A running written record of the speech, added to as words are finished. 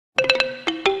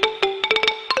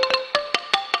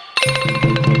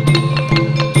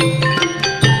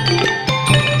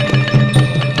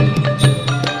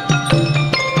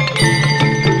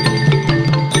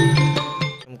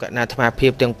ណាអាត្មាភា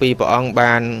ពទាំងពីរព្រះអង្គ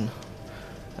បាន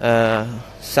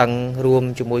សង្ឃរួម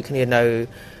ជាមួយគ្នានៅ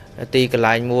ទីកន្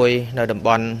លែងមួយនៅតំប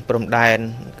ន់ព្រំដែន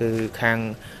គឺខាង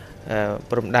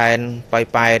ព្រំដែនប៉ោយ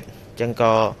ប៉ែតអញ្ចឹង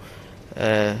ក៏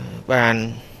បាន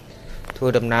ធ្វើ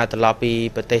ដំណើរត្រឡប់ពី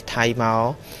ប្រទេសថៃមក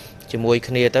ជាមួយ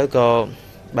គ្នាទៅក៏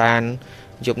បាន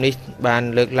យប់នេះបាន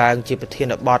លើកឡើងជាប្រធាន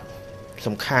បទ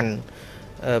សំខាន់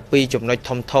ពីរចំណុច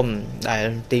ធំដែល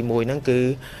ទី1ហ្នឹងគឺ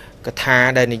កថា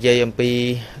ដែលនិយាយអំពី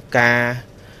ការ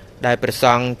ដែលព្រះស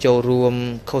ង្ឃចូលរួម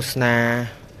ឃោសនា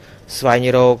ស្វែង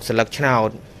រកសិលឹកឆ្នោត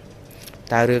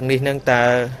តើរឿងនេះនឹងតើ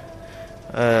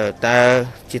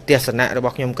ជាទស្សនៈរប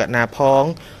ស់ខ្ញុំកណាផង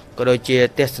ក៏ដូចជា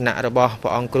ទស្សនៈរបស់ព្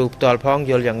រះអង្គគ្រូផ្ទាល់ផង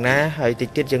យល់យ៉ាងណាហើយតិច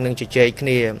ទៀតយើងនឹងជជែកគ្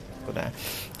នាគាត់ថា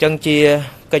អញ្ចឹងជា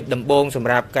កិច្ចដំបូងសម្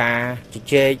រាប់ការជ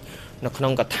ជែកនៅក្នុ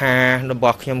ងកថារប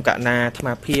ស់ខ្ញុំកណាអាត្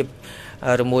មាភាព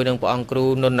ជាមួយនឹងព្រះអង្គគ្រូ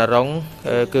នុនរង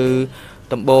គឺ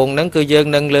ដំបូងហ្នឹងគឺយើង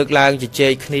នឹងលើកឡើងជជែ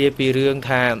កគ្នាពីរឿង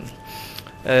ថា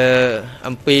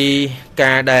អំពី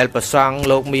ការដែលប្រសង់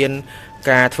លោកមាន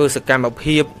ការធ្វើសកម្ម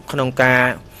ភាពក្នុងការ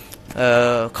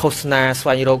ឃោសនាស្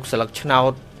វែងរកសិលឹកឆ្នោ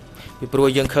តពីព្រោះ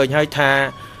យើងឃើញហើយថា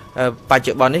បច្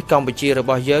ចុប្បន្ននេះកម្ពុជារប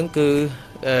ស់យើងគឺ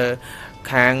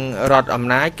ខាងរដ្ឋអំ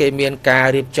ណាចគេមានការ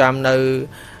រៀបចំនៅ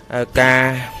ការ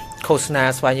ឃោសនា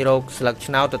ស្វែងរកសិលឹក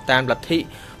ឆ្នោតទៅតាមលទ្ធិ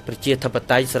ប្រជាធិប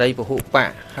តេយ្យសេរីពហុបក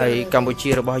ហើយកម្ពុជា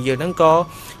របស់យើងហ្នឹងក៏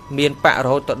មានបករ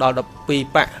ហូតដល់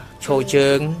12បកឈរជើ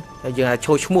ងយើងហៅឈ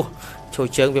រឈ្មោះឈរ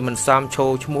ជើងវាមិនសមឈ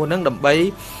រឈ្មោះហ្នឹងដើម្បី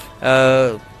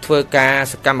ធ្វើការ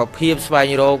សកម្មភាពស្វែ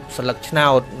ងរកសិលឹកឆ្នោ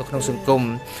តនៅក្នុងសង្គម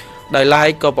ដោយឡែក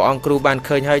ក៏ព្រះអង្គគ្រូបាន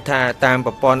ឃើញហើយថាតាម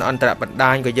ប្រព័ន្ធអន្តរបណ្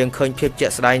ដាញក៏យើងឃើញភាពជា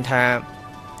ក់ស្ដែងថា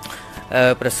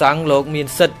ព្រះសង្ឃលោកមាន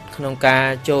សិទ្ធិក្នុងការ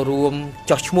ចូលរួម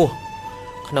ចោះឈ្មោះ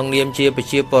ក្នុងនាមជាប្រ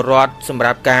ជាពលរដ្ឋសម្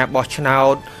រាប់ការបោះឆ្នោ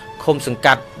តឃុំសង្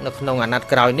កាត់នៅក្នុងអាណត្តិ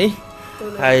ក្រោយនេះ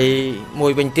ហើយមួ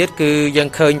យវិញទៀតគឺយើង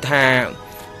ឃើញថា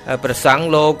ព្រះសង្ឃ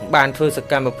លោកបានធ្វើស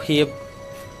កម្មភាព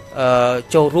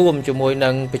ចូលរួមជាមួយនឹ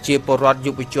ងប្រជាពលរដ្ឋ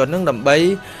យុវជននឹងដើម្បី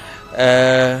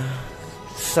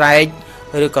ស្រែក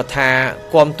ឬក៏ថា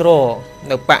គ្រប់គ្រង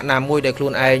នៅបកណាមួយដែលខ្លួ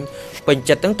នឯងពេញ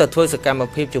ចិត្តហ្នឹងទៅធ្វើសកម្ម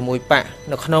ភាពជាមួយបក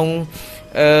នៅក្នុង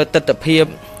ទស្សនវិជ្ជា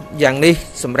យ៉ាងនេះ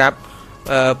សម្រាប់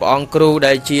ព្រះអង្គគ្រូ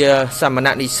ដែលជាសាមណ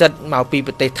និស្សិតមកពី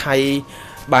ប្រទេសថៃ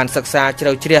បានសិក្សាជ្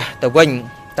រៅជ្រះទៅវិញ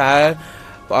តើ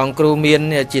ព្រះអង្គគ្រូមាន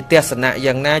ជាទស្សនៈ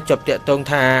យ៉ាងណាជាប់តាក់ទង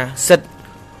ថាសិទ្ធិ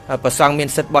ប្រសង់មាន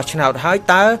សិទ្ធិបោះឆ្នោតហើយ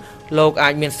តើលោកអា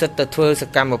ចមានសិទ្ធិទៅធ្វើស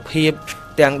កម្មភាព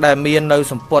ទាំងដែលមាននៅ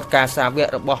សម្ពុតការសាវក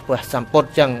របស់ព្រះសម្ពុទ្ធ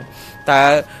ចឹងតើ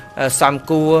សំ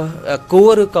គួ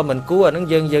រឬក៏មិនគួរអានឹង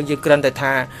យើងគ្រាន់តែ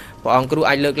ថាព្រះអង្គគ្រូ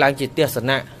អាចលើកឡើងជាទស្ស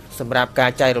នៈសម្រាប់កា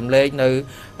រចែករំលែកនៅ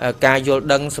ការយល់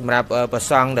ដឹងសម្រាប់ប្រ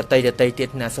សង់ដតីទៀត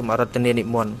ណាសូមអរតនានិ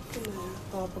មន្ត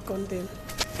អរគុណទៀត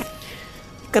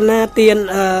កណាទៀន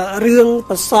រឿង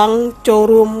ប្រសង់ចូល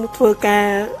រួមធ្វើការ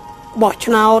បោះ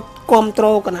ឆ្នោតគ្រប់គ្រ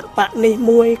ងគណៈបកនេះ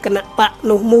មួយគណៈបក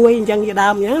នោះមួយអញ្ចឹងជាដើ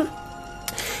មអញ្ចឹង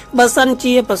បើសិន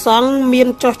ជាប្រសង់មាន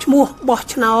ចោះឈ្មោះបោះ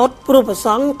ឆ្នោតព្រោះប្រស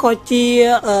ង់ក៏ជា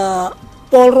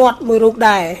ពលរដ្ឋមួយរូប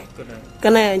ដែរក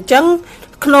ណាអញ្ចឹង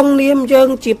ក្នុងនាមយើង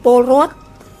ជាពលរដ្ឋ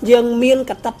យើងមាន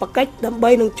កាតព្វកិច្ចដើម្បី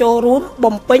នឹងចូលរួម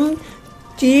បំពេញ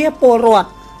ជាពលរដ្ឋ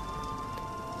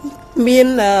មាន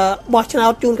បោះឆ្នោ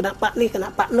តជូនគណៈបកនេះគណៈ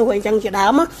បកនោះអីចឹងជាដើ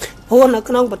មព្រោះនៅ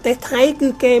ក្នុងប្រទេសថៃគឺ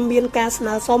គេមានការស្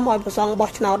នើសុំឲ្យប្រសង់បោះ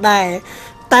ឆ្នោតដែរ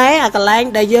តែអាកន្លែង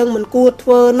ដែលយើងមិនគួរធ្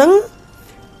វើហ្នឹង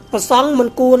ប្រសង់មិន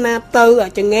គួរណាទៅ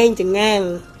ចង្ងាង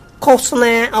ឃោស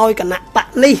នាឲ្យគណៈបក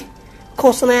នេះឃោ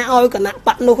សនាឲ្យគណៈប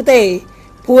កនោះទេ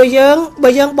ព្រោះយើងបើ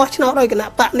យើងបោះឆ្នោតឲ្យគណៈ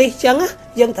បកនេះចឹង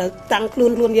យើងត្រូវតាំងខ្លួ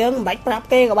នយើងមិនបាច់ប្រាប់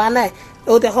គេក៏បានដែរ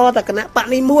ឧទាហរណ៍តែគណៈបក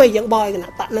នេះមួយយើងបោះឲ្យគណៈ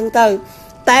បកហ្នឹងទៅ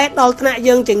តែដល់ថ្នាក់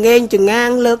យើងចង្ងាង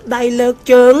លើកដៃលើក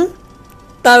ជើង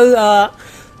ទៅ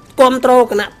គ្រប់គ្រង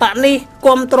គណៈបកនេះគ្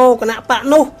រប់គ្រងគណៈបក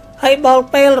នោះហើយដល់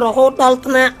ពេលរហូតដល់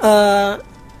ថ្នាក់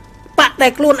បកដែ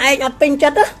លខ្លួនឯងអត់ពេញចិ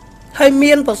ត្តហើយ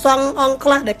មានប្រសង់អង្គខ្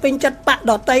លះដែលពេញចិត្តបក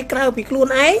ដតីក្រៅពីខ្លួន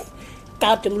ឯង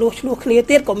កើតចំនួនឆ្លោះគ្នា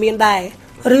ទៀតក៏មានដែរ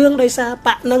រឿងដោយសារប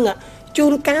កនឹងជួ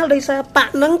នកាលដោយសារបក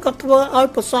នឹងក៏ធ្វើឲ្យ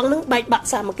ប្រសង់នឹងបែកបាក់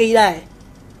សាមគ្គីដែរ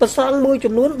ប្រសង់មួយ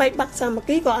ចំនួនបែកបាក់សាមគ្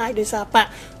គីក៏អាចដោយសារបក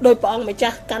ដោយព្រះអង្គម្ចា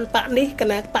ស់កាន់បកនេះគ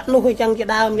ណៈបកនោះអញ្ចឹងជា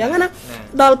ដើមអញ្ចឹងណា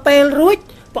ដល់ពេលរួច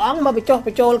ព្រះអង្គមកបញ្ចុះប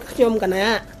ញ្ចូលខ្ញុំគណៈ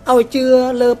ឲ្យជឿ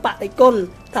លើបដិគុណ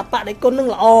ថាបដិគុណនឹង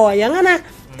ល្អអញ្ចឹងណា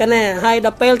កណាហើយដ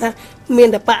ល់ពេលថាមាន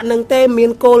តែបកនឹងទេមា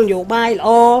នគោលនយោបាយល្អ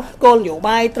គោលនយោ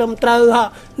បាយត្រឹមត្រូវ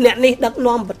អ្នកនេះដឹក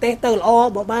នាំប្រទេសទៅល្អ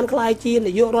បើបានខ្លាយជា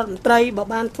នាយករដ្ឋមន្ត្រីបើ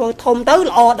បានធ្វើធំទៅ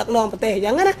ល្អដឹកនាំប្រទេសអញ្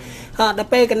ចឹងណាដល់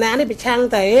ពេលគណៈនេះប្រឆាំង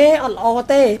តែអត់ល្អ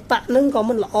ទេបកនឹងក៏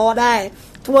មិនល្អដែរ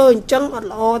ធ្វើអញ្ចឹងអត់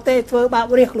ល្អទេធ្វើបា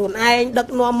បរាជខ្លួនឯងដឹក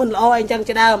នាំមិនល្អអញ្ចឹង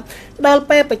ជាដើមដល់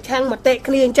ពេលប្រឆាំងមតិ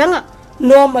គ្នាអញ្ចឹង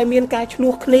នាំឲ្យមានការឆ្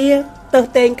លោះគ្នាទៅ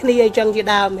តេងគ្នាអញ្ចឹងជា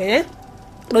ដើមហ៎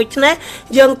ដូច្នេះ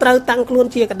យើងត្រូវតាំងខ្លួន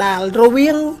ជាកដាលរ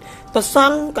វាងប្រស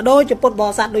ង់ក៏ដូចជាពុទ្ធប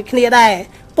រិស័ទដូចគ្នាដែរ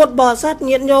ពុទ្ធបរិស័ទ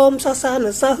ញាតិញោមសិស្ស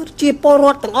សិស្សជាពលរ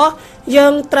ដ្ឋទាំងអស់យើ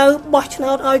ងត្រូវបោះឆ្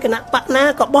នោតឲ្យគណៈបកណា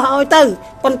ក៏បោះឲ្យទៅ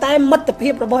ប៉ុន្តែមិត្តភា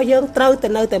ពរបស់យើងត្រូវតែ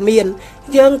នៅតែមាន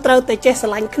យើងត្រូវតែចេះស្រ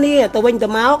ឡាញ់គ្នាទៅវិញទៅ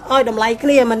មកឲ្យតម្លៃគ្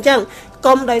នាមិនអញ្ចឹង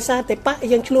កុំដោយសារតែបក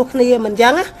យើងឆ្លោះគ្នាមិនអញ្ចឹ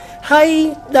ងណាហើយ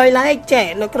ដោយឡែកចែ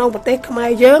នៅក្នុងប្រទេសខ្មែរ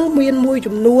យើងមានមួយ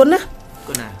ចំនួនណា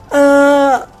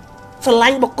ស្រឡា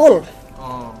ញ់បុគ្គល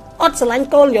អត់ស្រឡាញ់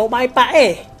គោលនយោបាយបកទេ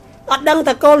អត់ដឹង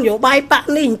តែគោលនយោបាយបក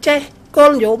នេះអញ្ចេះគោ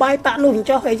លនយោបាយបកនោះអញ្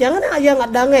ចោះអីចឹងណាយើងអ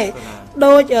ត់ដឹងទេ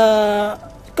ដូច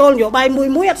គោលនយោបាយ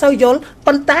មួយអត់សូវយល់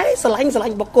ប៉ុន្តែស្រឡា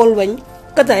ញ់បុគ្គលវិញ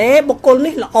ក៏តែបុគ្គល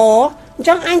នេះល្អអញ្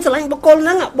ចឹងអញស្រឡាញ់បុគ្គលហ្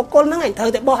នឹងអញត្រូវ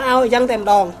តែបោះឲ្យអញ្ចឹងតែម្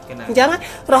ដងអញ្ចឹង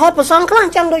រហូតប្រសងខ្លះអ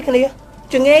ញ្ចឹងដូចគ្នា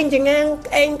ចងេងចងាង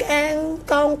ក្អេងក្អាង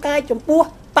កោងកាយចំពោះ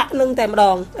បកនឹងតែម្ដ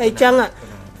ងអីចឹង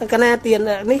កណាទៀន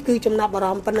នេះគឺចំណាប់អារ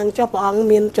ម្មណ៍ប៉ុណ្ណឹងចុះព្រះអង្គ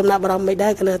មានចំណាប់អារម្មណ៍មិនដែ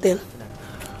រកណាទៀន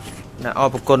ណាអ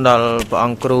រគុណដល់ព្រះអ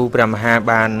ង្គគ្រូព្រះមហា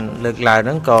បានលើកឡើងហ្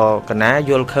នឹងក៏កណា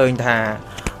យល់ឃើញថា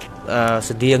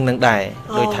ស្តៀងនឹងដែរ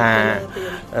ដោយថា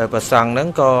ប្រសង់ហ្នឹង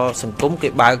ក៏សង្គមគេ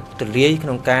បើកទលាយក្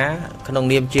នុង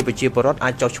នាមជាប្រជាពលរដ្ឋអា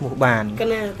ចចុះឈ្មោះបានក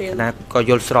ណាក៏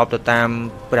យល់ស្របទៅតាម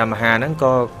ព្រះមហាហ្នឹង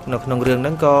ក៏នៅក្នុងរឿងហ្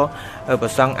នឹងក៏ប្រ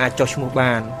សង់អាចចុះឈ្មោះ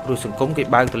បានព្រោះសង្គមគេ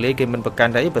បើកទលាយគេមិនប្រកា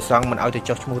ន់តែប្រសង់មិនឲ្យទៅ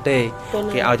ចុះឈ្មោះទេ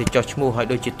គេឲ្យទៅចុះឈ្មោះឲ្យ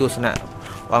ដូចជាទស្សនៈ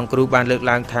ព្រះអង្គគ្រូបានលើក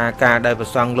ឡើងថាការដែលប្រ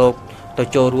សង់លោកទៅ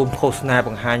ចូលរួមឃោសនាប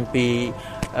ង្ហាញពី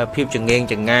ភាពចងេង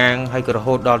ចងាងហើយក៏រ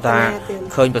ហូតដល់ថា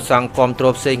ឃើញប្រសង់គ្រប់គ្រ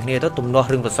ងផ្សេងគ្នាទៅទំនាស់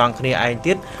រឿងប្រសង់គ្នាឯង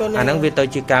ទៀតអាហ្នឹងវាទៅ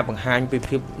ជាការបង្ហាញពី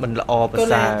ភាពមិនល្អប្រ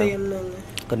សើរ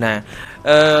កណា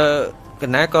ក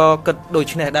ណាក៏គិតដូ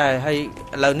ចនេះដែរហើយ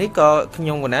ឥឡូវនេះក៏ខ្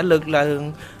ញុំកណាលើកឡើង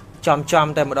ចំ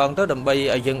តែម្ដងទៅដើម្បី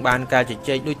ឲ្យយើងបានការជ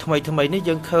ជែកដូចថ្មីនេះ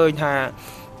យើងឃើញថា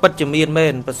ពិតជាមានមែ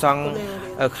នប្រសង់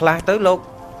ខ្លះទៅលោក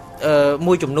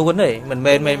មួយចំនួនទេមិន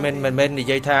មែននិ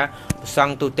យាយថាប្រស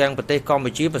ង់ទូទាំងប្រទេសកម្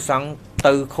ពុជាប្រសង់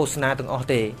ទៅឃោសនាទាំងអស់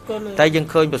ទេតែយើង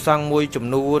ឃើញប្រសង់មួយចំ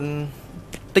នួន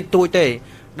តិចតួចទេ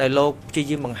ដែលលោកព្យា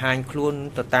យាមបង្ហាញខ្លួន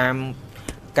ទៅតាម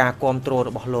ការគ្រប់គ្រងរ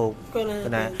បស់លោក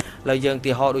ណាហើយយើង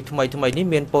ទីហោដូចថ្មីនេះ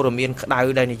មានព័ត៌មានក្តៅ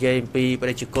ដែលនិយាយអំពីប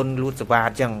ដិជគុណលួចសវ៉ាត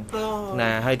អញ្ចឹងណា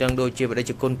ហើយទាំងដូចជាបដិ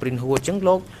ជគុណព្រិនហួរអញ្ចឹង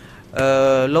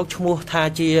លោកឈ្មោះថា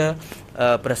ជា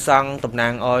ប្រសង់តំណា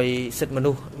ងឲ្យសិទ្ធិម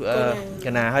នុស្សក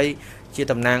ណាហើយជា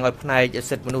តំណាងឲ្យផ្នែក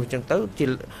សិទ្ធិមនុស្សអញ្ចឹងទៅជា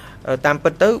តាមពិ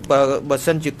តទៅបើ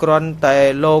សិនជាគ្រាន់តែ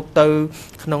លោកទៅ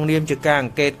ក្នុងនាមជាការអ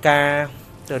ង្កេតការ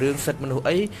ទៅរឿងសិទ្ធិមនុស្ស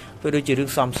អីវាដូចជារឿង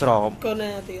សមស្រប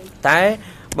តែ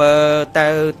បើ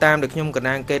តាមដែលខ្ញុំក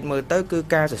ណាអង្កេតមើលទៅគឺ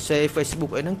ការសរសេរ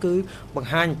Facebook អីហ្នឹងគឺបង្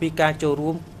ហាញអំពីការចូលរួ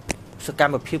មសក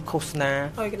ម្មភាពឃោសនា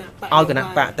ឲ្យគណៈ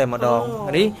បកតែម្ដង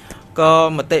នេះក៏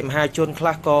មតិមហាជនខ្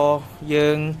លះក៏យើ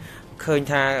ងឃើញ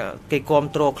ថាគេគ្រប់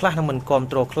គ្រងខ្លះនិងមិនគ្រប់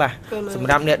គ្រងខ្លះសម្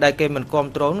រាប់អ្នកដែលគេមិនគ្រប់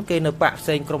គ្រងគេនៅបកផ្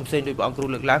សេងក្រុមផ្សេងដោយព្រះអង្គគ្រូ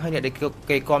លើកឡើងហើយអ្នកដែល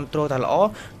គេគ្រប់គ្រងថាល្អ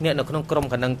អ្នកនៅក្នុងក្រុម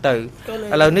កណ្ដឹងទៅឥ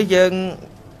ឡូវនេះយើង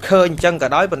ឃើញអញ្ចឹងក៏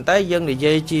ដោយប៉ុន្តែយើងនិ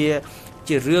យាយជា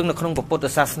រឿងនៅក្នុងពុទ្ធ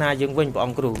សាសនាយើងវិញព្រះអ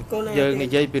ង្គគ្រូយើងនិ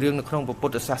យាយពីរឿងនៅក្នុងពុ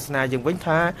ទ្ធសាសនាយើងវិញ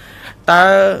ថាតើ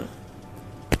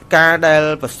ការដែល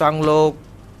ប្រសង់លោក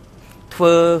ធ្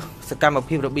វើសកម្ម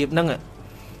ភាពរបៀបហ្នឹង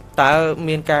តើ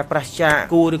មានការប្រឆាច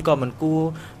គួរឬក៏មិនគួរ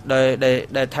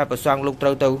ដែលថាប្រសង់លោកត្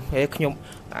រូវទៅហេខ្ញុំ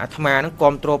អាត្មាហ្នឹងគ្រ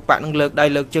ប់គ្រងបកហ្នឹងលើកដៃ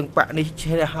លើកជើងបកនេះឈ្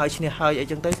នះហើយអី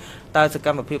ចឹងទៅតើសក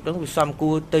ម្មភាពហ្នឹងវាសម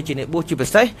គួរទៅជាអ្នកបួសជាពិ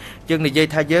សេសយើងនិយាយ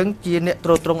ថាយើងជាអ្នកទ្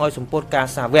រទ្រង់ឲ្យសម្ពុតការ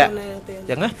សាវកអញ្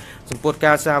ចឹងណាសម្ពុត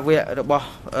ការសាវករបស់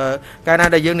កាលណា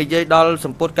ដែលយើងនិយាយដល់ស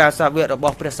ម្ពុតការសាវករប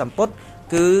ស់ព្រះសម្ពុទ្ធ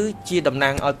គឺជាតំណា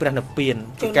ងឲ្យព្រះនិព្វាន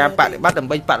ជាការបដិបត្តិដើ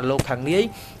ម្បីបរិលោកខាងនាយ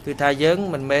គឺថាយើង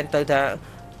មិនមែន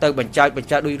ទៅបញ្ចើច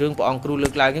ដូចរឿងព្រះអង្គគ្រូលើ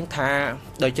កឡើងហ្នឹងថា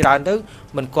ដោយច្រើនទៅ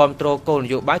មិនគ្រប់គ្រងគោលន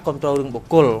យោបាយគ្រប់គ្រងរឿងបុ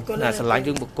គ្គលណាឆ្លាញ់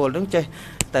រឿងបុគ្គលហ្នឹងចេះ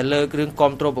តែលើករឿងគ្រ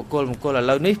ប់គ្រងបុគ្គលឥ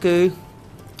ឡូវនេះគឺ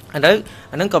អា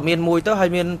ហ្នឹងក៏មានមួយទៅហើយ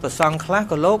មានប្រសង់ខ្លះ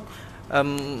ក៏លោក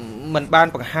មិនបាន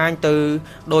បង្ហាញទៅ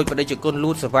ដោយបដិជគុណ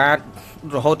លួចសវ៉ាត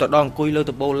រហូតទៅដល់អង្គុយលើ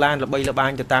តបូឡានល្បីល្បា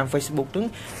ញទៅតាម Facebook ហ្នឹង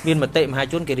មានមតិមហា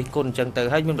ជនគេរិះគន់អញ្ចឹងទៅ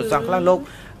ហើយមានប្រសង់ខ្លះលោក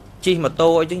ជិះម៉ូតូ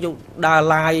អីចឹងយកដើរ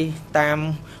ឡាយតាម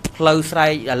ផ្លូវស្រែ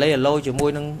កអាឡេអាឡូជាមួ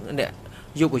យនឹងអ្នក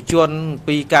យុវជន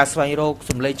ពីការស្វែងរក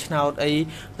សម្លេងឆ្នោតអី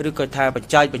ឬក៏ថាបញ្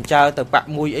ចើទៅបាក់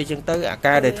មួយអីចឹងទៅអា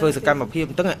ការដែលធ្វើសកម្មភាព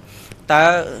ហ្នឹងតើ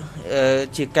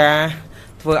ជាការ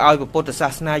ធ្វើឲ្យពុទ្ធសា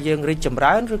សនាយើងរីកចម្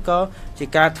រើនឬក៏ជា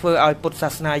ការធ្វើឲ្យពុទ្ធសា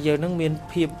សនាយើងនឹងមាន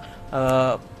ភាព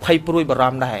ភ័យព្រួយបារ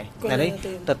ម្ភដែរនេះ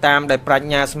ទៅតាមដែលប្រាជ្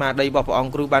ញាស្មារតីរបស់ព្រះអង្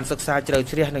គគ្រូបានសិក្សាជ្រៅ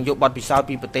ជ្រះនិងយកបទពិសោធន៍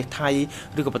ពីប្រទេសថៃ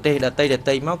ឬក៏ប្រទេសដ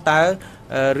ទៃមកតើ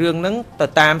រឿងហ្នឹងទៅ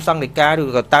តាមសង្ឃនិកាឬ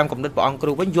ក៏តាមគំនិតព្រះអង្គគ្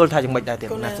រូវិញយល់ថាយ៉ាងម៉េចដែរទៀត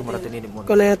ណាសូមរតនីនិមន្ត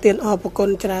ក៏ណាទៀតអរគុណ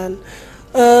ច្រើន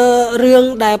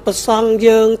riêng đại bờ sông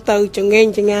dương từ chừng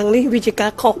ngang ní vì chỉ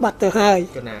cá khóc bát từ hai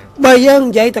bây giờ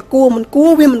vậy ta cua mình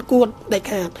cua đại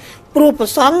hạt pro bờ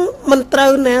sông mình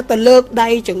trâu nè từ lược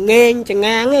đây chừng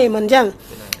ngang ấy mình chăng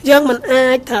dân mình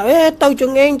ai thảo tao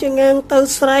chừng ngang tao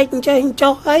say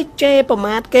cho ấy che bờ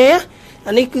mát kế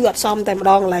anh ấy cứ gạt xong tại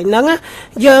đòn lại nắng á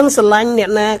dân sờ lạnh nè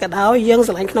nè cả đó dân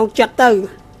sờ lạnh không chặt từ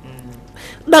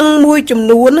đăng mui chùm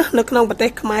nuốn á nó không bật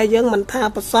tét mai dân mình tha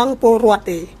bờ sông po ruột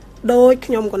thì đôi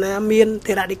khi nhom của nam miên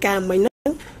thì đại đi cam mình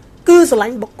cứ sờ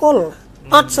lạnh bọc côn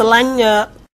ót sờ lạnh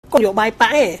con dỗ bài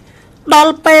bãi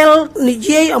đòn pel nị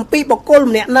dây ông pi bọc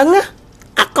côn nè nắng á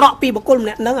cọ pi bọc côn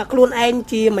nè nắng luôn anh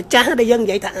chỉ mà cha đây dân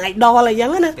vậy thằng ai đo là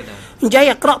dân á nè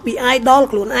dây cọ pi ai đo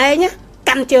luôn ai nhá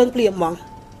căn trơn liền mỏng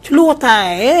lúa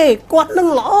thải quạt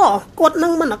nâng lõ quạt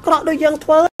nâng mà nó cọ đôi dân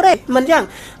thưa đấy mình chẳng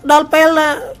đòn pel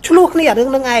là lúa này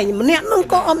đừng nâng ai mình nè nâng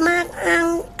có ông nang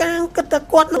ăn càng cất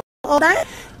quạt nó đấy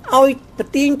ôi bật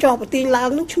tin cho bật tin lao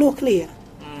nước lúa này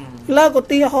lao của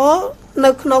tia hó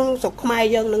nơi nông sọc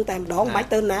mai dân nâng tạm đó bãi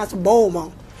tên na bô mà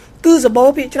cứ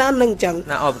bô bị tràn nâng chẳng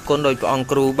na ở con đôi ông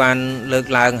cừu ban lược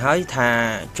làng hỡi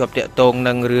thà chụp tiệ tôn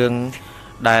nâng riêng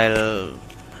đại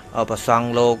ở bờ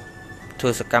sông lô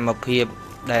thưa sạc cam phiệp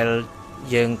đại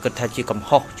dân cực thà chỉ cầm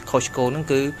hốc coach cô nó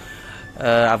cứ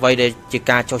vậy để chỉ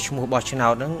ca cho mua bò chân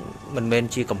nào đó mình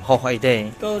chỉ cầm hốc hay thế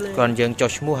còn dân cho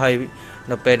mua hay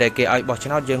nó về đây cái ai bỏ cho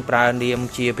nó dân pra niệm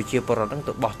chia bờ nó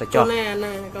tự bỏ tại cho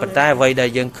bật tay vậy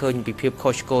đây dân khơi bị phiệp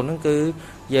coach cô nó cứ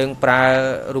dân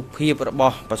pra rụp phiệp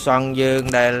bỏ xong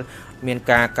dân đây miền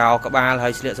cà cao các ba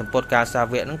hay sự sản xuất cà sa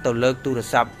viện nó từ lơ tu được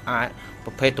sập aiป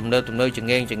ระเภทตุ่มnơi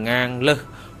chừng ngang lơ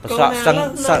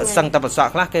sang tập sọ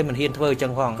khác cái mình hiên thưa chân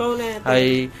hoàng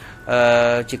hay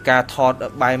chỉ ca thọt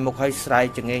bài một hay sai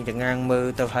chừng ngang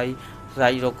mơ tao hay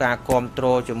sai lô ca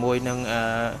control cho môi nâng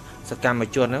sạc cam mà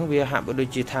chuồn nó vi hạ đôi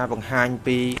chỉ tha bằng hai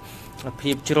pi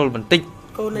phim chiro bình tĩnh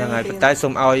là ngày tại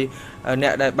sông oi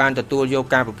nè đại ban từ tua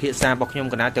yoga và phía xa bọc nhung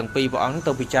cả từng pi võ nó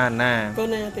tao bị tràn na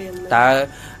ta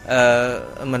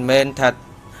mình men thật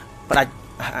bạch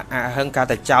hơn cả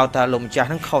tại trao ta lồng trà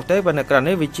nó khâu tới bên này cái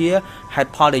này vị trí hạt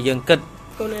pho để dừng kịch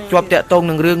chụp tẹt tông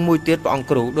nâng riêng mùi tiết bọn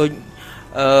cửu đôi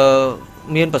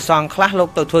miền bờ sông khác lúc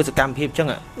tôi thuê sự cam phim chăng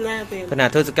ạ cái nào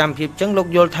thuê sự cam phim chăng lúc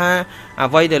vô tha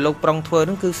vay để lúc prong thuê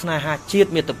nó cứ snai ha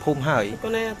chiết miệt tập phum hỏi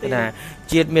cái nào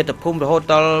chiết miệt tập phum rồi hốt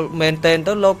tao men tên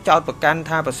tới lúc chọn bậc can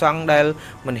tha bờ sông đây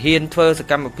mình hiên thuê sự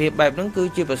cam phim bài nó cứ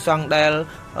chia bờ sông đây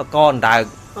còn đại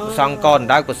song con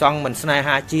đại của song mình snai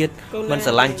ha chiết mình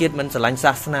sẽ lanh chiết mình sẽ lanh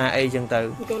sát snai ấy chăng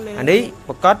từ anh ấy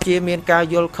một cốt chia miền cao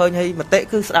vô khơi hay mà tệ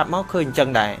cứ đạp máu khơi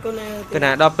chân đại cái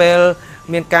nào đo pel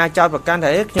miền cao cho bậc can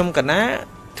thể nhưng cả ná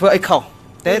thưa ấy khẩu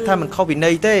thế thay mình không bị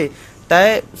nây thế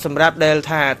thế sầm rạp đều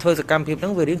thà thôi sự cam phim nó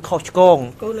về đến coach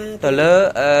con từ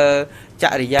lỡ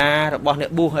chạy ra rồi bỏ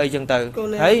nẹt bu hay chừng từ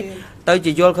thấy tới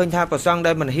chỉ vô khơi tha bờ sông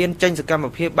đây mình hiên tranh sự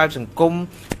cam phim bay sừng cung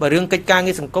và riêng cây ca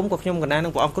nghe sừng cung của nhung cả ná nó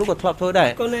của ông cướp của thọp thôi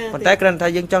đấy còn tay cái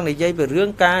thay dân trong này dây về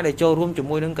riêng ca để choរួមcho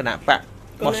môi nâng cả nạp bạc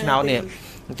boss nào nè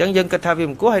chẳng dân cái thay vì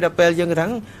cố hay đập pel dân cái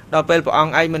thắng đập pel của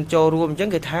ông ai mình choរួម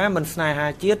chẳng cái thá mình snai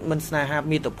ha chiết mình snai ha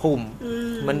mi tập hùng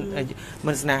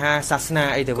mình snai ha sasna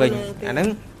ấy từ mình anh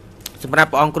ấy sầm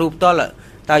rạp ông cướp to là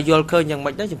ta vô khơi nhận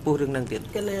mạch đó chụp phu rừng năng tiền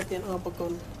cái này tiền ở bậc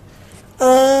con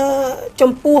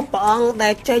trong phu bọn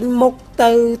đại tranh mục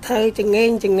từ thời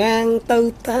chừng ngang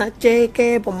từ ta chê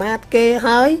kê bờ mát kê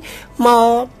hới mà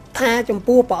tha trong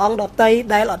phu bọn đợt tây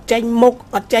đại là tranh mục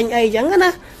ở tranh ấy chẳng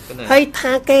á hay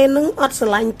tha kê nứng ớt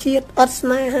sành chiết ớt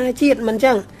snai ha chiết mình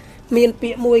chẳng miền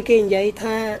bịa mùi kê vậy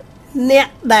tha nẹt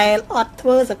đại ớt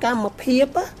thưa sa cam mà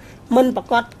phiếp á mình bọc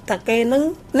cọt thà kê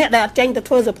nứng nẹt đại tranh từ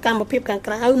thưa sa cam mà phiếp càng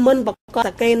cao mình bọc cọt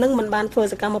thà kê nứng mình ban thưa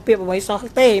sa cam mà phiếp vậy so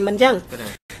tê mình chẳng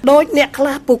đôi nẹt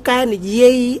khla pu cay này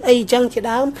dây ấy chẳng chỉ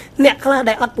đám nẹt khla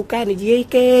đại ớt pu cay này dây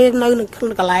kê nơi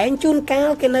cái lái chun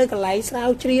cao cái nơi cái lái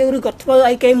sao chiêu rồi cọt thưa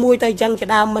ấy kê mùi tay chẳng chỉ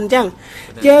đám mình chẳng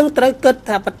dân trời cực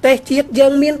thà bát tê chiết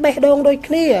dân miên bê đông đôi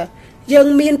kia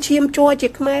dân miên chim choi chỉ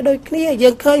mai đôi kia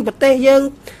dân khơi bát tê dân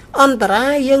anh ta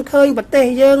ra dân khơi bát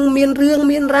tê dân miên rương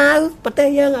miên rau bát tê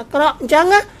dân à cọ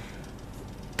chẳng á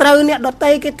trời nẹt đọt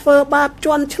tây cái thưa bạp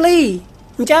chuan chli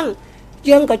chẳng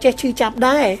dân có che chư chạp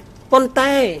đai con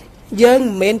tay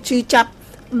dân miền chư chập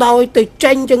đòi từ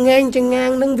tranh cho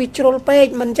ngang nâng vị trôi page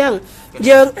mình chẳng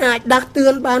dân ai đặt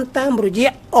tương ban tam rồi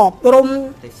dẹ ọp rum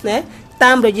nè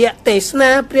tam rồi dẹ tề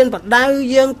sna priên bật đau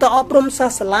dân to ọp rum sa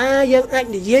sala dân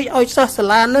anh để dưới oi sa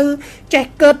sala nâng che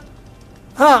cất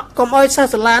ha còn oi sa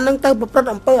sala nâng tao bật bật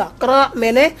ẩm bơ cọ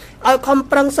mẹ nè oi không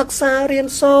prang sắc xa riêng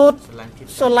sốt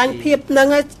sờ lạnh phiệp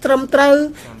nâng ấy trầm trâu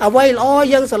ở vậy lo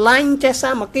dân sờ lạnh che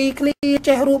sa mà kia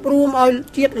che rùm oi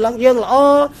chiết lần dân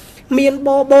lo miền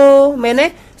bò mẹ nè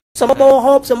សម្បូរ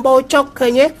ហូបសម្បូរចុកឃើ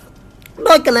ញទេ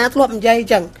ដោយកណាធ្លាប់និយាយអ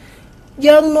ញ្ចឹង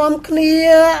យើងនាំគ្នា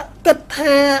គិត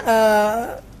ថា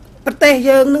ប្រទេស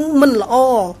យើងនឹងមិនល្អ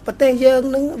ប្រទេសយើង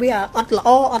នឹងវាអត់ល្អ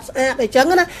អត់ស្អាតអីចឹង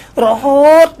ណារ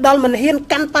ហូតដល់មិនហ៊ាន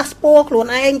កាន់ប៉ាសពតខ្លួន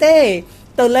ឯងទេ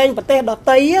ទៅលេងប្រទេសដ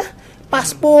ទៃប៉ាស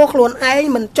ពតខ្លួនឯង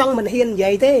មិនចង់មិនហ៊ាននិ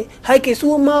យាយទេហើយគេសួ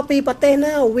រមកពីប្រទេស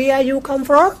ណា Where you come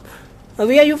from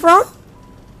Where you from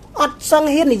អត់សឹង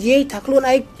ហ៊ាននិយាយថាខ្លួន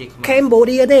ឯង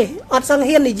Cambodia ទេអត់សឹង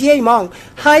ហ៊ាននិយាយហ្មង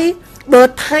ហើយបើ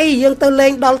ថៃយើងទៅលេ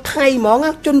ងដល់ថៃហ្មង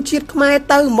ជនជាតិខ្មែរ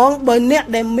ទៅហ្មងបើអ្នក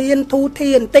ដែលមានធូធា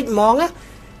បន្តិចហ្មង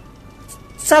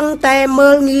សឹងតែមើ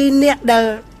លងាយអ្នកដែល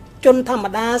ជនធម្ម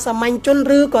តាសាមញ្ញជន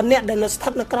ឬក៏អ្នកដែលនៅស្ថិ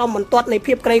តនៅក្រោមបន្ទាត់នៃ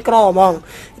ភាពក្រីក្រហ្មង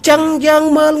អញ្ចឹងយើង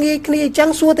មើលងាយគ្នាអញ្ចឹង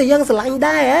សួរតែយើងស្រឡាញ់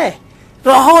ដែរហ៎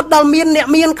រហូតដល់មានអ្នក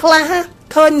មានខ្លះ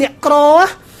ឃើញអ្នកក្រ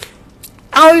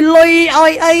ឲ្យលុយឲ្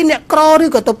យអីអ្នកក្រឬ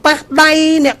ក៏ទៅប៉ះដៃ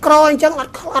អ្នកក្រអញ្ចឹងអ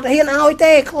ត់ហ៊ានឲ្យ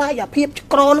ទេខ្លាចអាភាព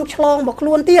ក្រនឹងឆ្លងមកខ្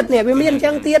លួនទៀតនេះវាមានអញ្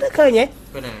ចឹងទៀតឃើញហ៎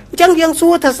អញ្ចឹងយើងសួ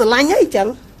រថាស្រឡាញ់អីអញ្ចឹង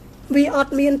វាអ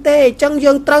ត់មានទេអញ្ចឹង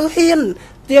យើងត្រូវហ៊ាន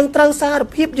យើងត្រូវសារ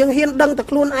ភាពយើងហ៊ានដឹងតែ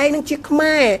ខ្លួនឯងនឹងជាខ្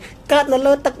មែរកើតនៅ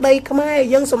លើទឹកដីខ្មែរ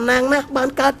យើងសំណាងណាស់បាន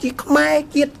កើតជាខ្មែរ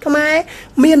ជាតិខ្មែរ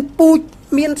មានពូជ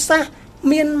មានសាស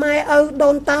មានម៉ែឪដូ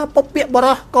នតាពុកពាក្យប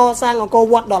រោះកសាងអង្គរ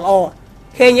វត្តដ៏ល្អ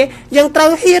ឃើញទេយើងត្រូវ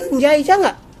ហ៊ាននិយាយអញ្ចឹង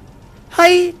ហើ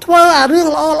យធ្វើអារឿង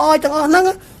ល្អទាំងអស់ហ្នឹង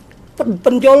ប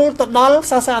ញ្យលទៅដល់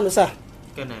សាសនានុសាសន៍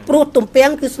ព្រោះទំពាំ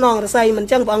ងគឺស្នងរស័យមិនអ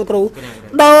ញ្ចឹងព្រះអង្គគ្រូ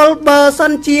ដល់បើសិ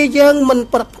នជាយើងមិន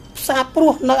ផ្សារព្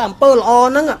រោះនៅអំពើល្អ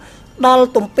ហ្នឹងដល់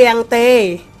ទំពាំងទេ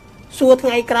សួរថ្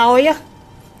ងៃក្រោយ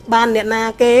បានអ្នកណា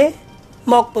គេ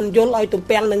មកពន្យល់ឲ្យទំ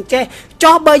ពាំងនឹងចេះ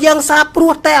ចោះបើយើងសាព្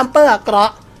រោះតែអំពើអាក្រ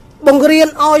ក់បង្រៀន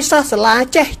ឲ្យសិស្សសាលា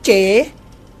ចេះជេរ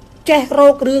ចេះរោ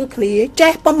គរឿងគ្នា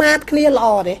ចេះប្រមាថគ្នាល្អ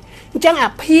ទេអញ្ចឹង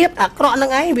អាភាពអាក្រក់នឹ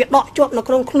ងឯងវាដកជាប់នៅ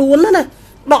ក្នុងខ្លួនណា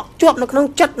ដកជាប់នៅក្នុង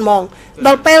ចិត្តហ្មងដ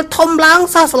ល់ពេលធំឡើង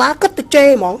សិស្សសាលាគិតទៅជេរ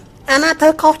ហ្មងអាណាធ្វើ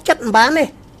ខុសចិត្តមិនបានទេ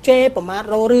ជេរប្រមាថ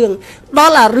រោរឿងដ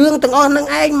ល់អារឿងទាំងអស់នឹង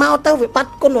ឯងមកទៅវិបត្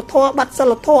តិគុណធម៌បាត់សិ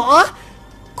លធម៌អស់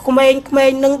ក្មេង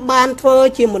ៗនឹងបានធ្វើ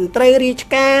ជាមន្ត្រីរាជ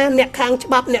ការអ្នកខាងច្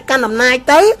បាប់អ្នកកាន់អំណាច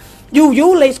ទៅយូ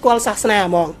រលេងស្គាល់សាសនា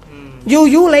ហ្មងយូ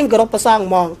រលេងគោរពព្រះសង្ឃ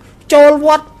ហ្មងចូលវ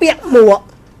ត្តពាក់មួក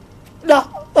ដោះ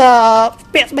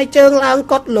ពាក់ស្បែកជើងឡើង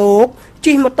កត់លោក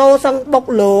ជិះម៉ូតូសឹងបុក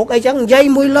លោកអីចឹងនិយាយ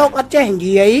មួយលោកអត់ចេះនិ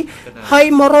យាយហើយ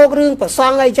មករោគរឿងប្រស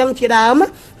ង់អីចឹងជាដើម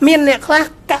មានអ្នកខ្លះ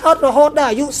កើតរហូតដល់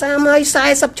អាយុ30ហើយ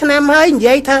40ឆ្នាំហើយនិ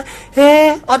យាយថាហេ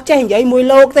អត់ចេះនិយាយមួយ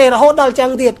លោកទេរហូតដល់ចឹង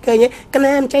ទៀតឃើញទេក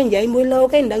ណាមិនចេះនិយាយមួយលោក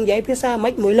ទេមិនដឹងនិយាយភាសាម៉េ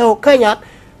ចមួយលោកឃើញអត់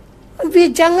វា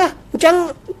ចឹងអញ្ចឹង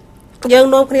យើង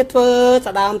នាំគ្នាធ្វើ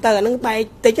ស្ដាមទៅអានឹងបែក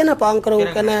តិចណាព្រះអង្គគ្រូ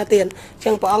កណាទៀតអញ្ចឹ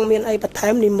ងព្រះអង្គមានអីបន្ថែ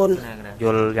មនិមន្តយ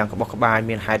ល់យ៉ាងក្បោះក្បាយ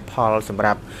មានហេតុផលសម្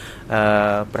រាប់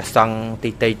ព្រះសង្ឃទី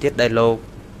តីទៀតដែលលោក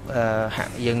ហា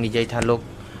ក់យើងនិយាយថាលោក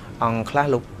អង្គខ្លះ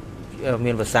លោក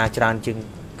មានភាសាច្រើនជាង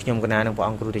ខ្ញុំកណានឹងព្រះ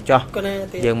អង្គគ្រូទៅចោះ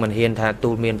យើងមិនហ៊ានថាទូ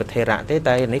លមានប្រធេរៈទេ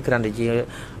តែនេះគ្រាន់តែជា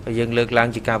យើងលើកឡើង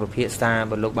ជាការពិភាក្សា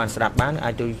បើលោកបានស្ដាប់បានអា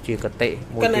ចទៅជាកតិ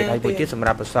មួយទៀតហើយមួយទៀតសម្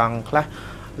រាប់ព្រះសង្ឃខ្លះ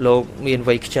លោកមាន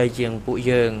វ័យខ្ចីជាងពួក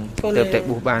យើងទៅតែ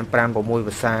បុះបាន5 6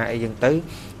ភាសាអីចឹងទៅ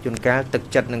ជួនកាលទឹក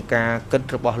ចិត្តនឹងការគិត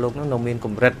របស់លោកនោះនៅមានក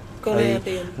ម្រិតហើយ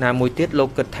ណាមួយទៀតលោក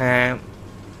គិតថា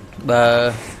បើ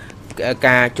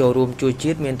ការចូលរួមជួយ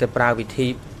ជាតិមានតែប្រើវិធី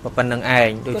ប៉ុណ្្នឹងឯង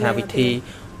ដូចថាវិធី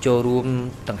ចូលរួម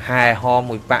ដង្ហែហម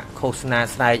មួយប៉ាក់ឃោសនា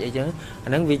ស្រែកអីចឹងអា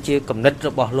ហ្នឹងវាជាគំនិតរ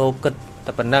បស់លោកគិត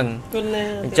តែប៉ុណ្្នឹង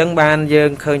អញ្ចឹងបានយើ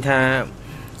ងឃើញថា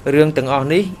រឿងទាំងអស់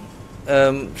នេះ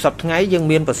សប្តាហ៍ថ្ងៃយើង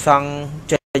មានប្រសង់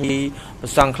ចេញប្រ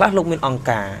សង់ខ្លះលោកមានអង្គ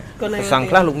ការប្រសង់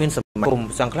ខ្លះលោកមានសមាគម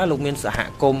ប្រសង់ខ្លះលោកមានសហ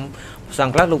គមន៍ប្រស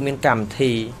ង់ខ្លះលោកមានកម្មវិ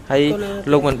ធីហើយ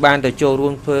លោកមិនបានទៅចូលរួ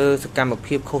មធ្វើសកម្ម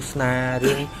ភាពឃោសនា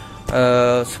រឿង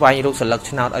ស្វែងរកសិលឹក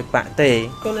ឆ្នោតឲ្យបាក់ទេ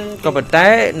ក៏ប៉ុន្តែ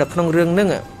នៅក្នុងរឿងហ្នឹង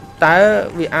តើ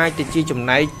វាអាចទៅជាចំ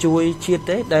ណែកជួយជាតិ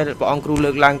ទេដែលព្រះអង្គគ្រូលើ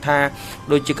កឡើងថា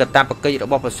ដូចជាកតាបកិច្ចរ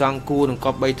បស់ព្រះសង្ឃគួរនឹងគ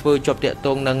ប្បីធ្វើជាប់តាក់ទ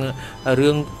ងនឹងរឿ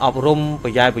ងអប់រំប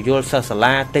ញ្ញាបយលសិស្សសា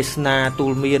លាទេសនាទូ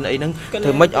លមានអីហ្នឹងធ្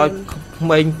វើម៉េចឲ្យក្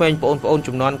មេងបងប្អូន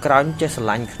ជំនាន់ក្រោយចេះស្រ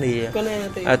ឡាញ់គ្នា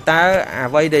តើ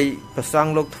អ្វីដែលព្រះសង្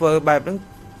ឃលោកធ្វើបែបហ្នឹង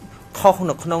ខុស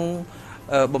នៅក្នុង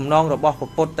បំណងរបស់ព្រះ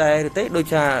ពុទ្ធតែទេដូច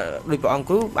ថាដូចព្រះអង្គ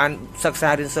គ្រូបានសិក្សា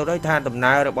រៀនសូត្រហើយថាដំ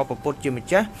ណើររបស់ព្រះពុទ្ធជាម្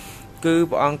ចាស់គឺ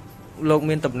ព្រះអង្គលោក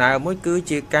មានដំណើរមួយគឺ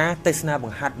ជាការទេសនាប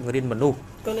ង្ហាត់បង្រៀនមនុស្ស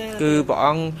គឺព្រះអ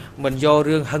ង្គមិនយក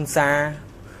រឿងហិង្សា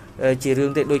ជារឿ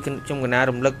ងទេដូចខ្ញុំកណា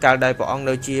រំលឹកកាលដែលព្រះអង្គ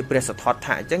នៅជាព្រះសទ្ធត្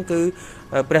ថៈអញ្ចឹងគឺ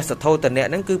ព្រះសទ្ធោទនៈ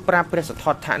ហ្នឹងគឺប្រាប់ព្រះសទ្ធ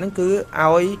ត្ថៈហ្នឹងគឺ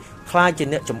ឲ្យខ្លាចជា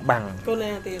អ្នកចម្បាំង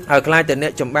ហើយខ្លាចជាអ្ន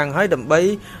កចម្បាំងហើយដើម្បី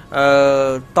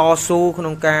តស៊ូក្នុ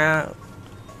ងការ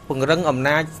ពង្រឹងអំ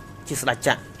ណាចជាស្ដេចច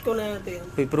ក្រ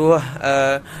ពីព្រោះ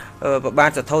ប្របាទ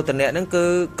សទ្ធោទនៈហ្នឹងគឺ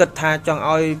គិតថាចង់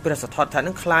ឲ្យព្រះសទ្ធត្ថៈហ្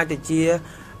នឹងខ្លាចទៅជា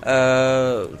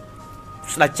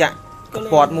ស្ដេចចក្រ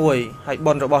ពតមួយហើយប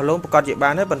នរបស់លោកប្រកាសជាបា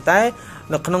នហើយប៉ុន្តែ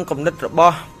នៅក្នុងគំនិតរប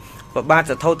ស់ប្របាទ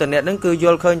សធោតអ្នកហ្នឹងគឺយ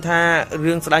ល់ឃើញថា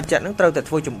រឿងស្ដេចចិត្តហ្នឹងត្រូវតែ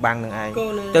ធ្វើចម្បាំងនឹងឯង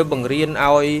ទៅបង្រៀន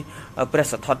ឲ្យព្រះ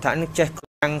សធោតថានឹងចេះខ្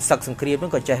លាំងសឹកសង្គ្រាមហ្នឹ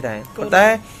ងក៏ចេះដែរប៉ុន្តែ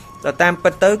តាមពិ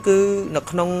តទៅគឺនៅ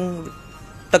ក្នុង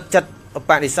ទឹកចិត្ត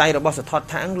បដិស័យរបស់សធោត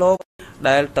ថាលោក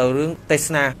ដែលទៅរឿងទេស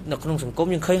នានៅក្នុងសង្គម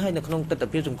យើងឃើញហើយនៅក្នុងទស្សនវិ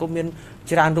ជ្ជាសង្គមមាន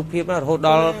ច្រើនរូបភាពរហូតដ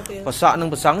ល់ប្រសក់និង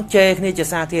ប្រសង់ជេរគ្នាជា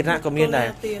សាធារណៈក៏មានដែរ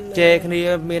ជេរគ្នា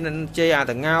មានជេរអា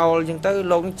តងោលអញ្ចឹងទៅ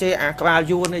លោកជេរអាក្បាល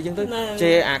យួនអីអញ្ចឹងទៅ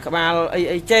ជេរអាក្បាល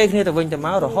អីជេរគ្នាទៅវិញទៅម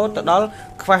ករហូតទៅដល់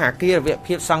ខ្វះអាគារវៈ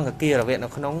ភាពសង្ឃគារវៈនៅ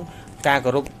ក្នុងការគោ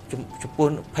រពចំពោះ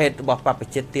ភេទរបស់បព្វ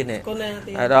ជិតទៀតនេះ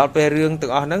ហើយដល់ពេលរឿងទាំ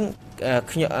ងអស់ហ្នឹង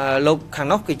លោកខាង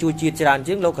នោះគេជួយជាតិច្រើន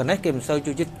ជាងលោកខាងនេះគេមិនសូវ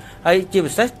ជួយជាតិហើយជា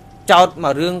ពិសេសចោតម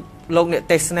ករឿងលោកអ្នក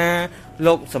ទេសនា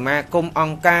លោកសមាគមអ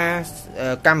ង្គការ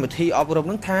កម្មវិធីអប់រំ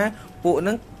ហ្នឹងថាពួកហ្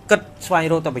នឹងគិតស្វែង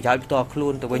រកតែប្រយោជន៍ផ្ទាល់ខ្លួ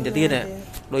នទៅវិញទៅទៀត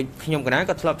ដូចខ្ញុំកណា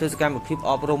ក៏ធ្លាប់ធ្វើសកម្មភាព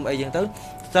អប់រំអីចឹងទៅ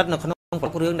ស្ថិតនៅក្នុង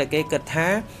រឿងដែលគេគិតថា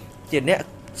ជាអ្នក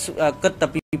គិតតែ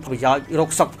ពីប្រយោជន៍រក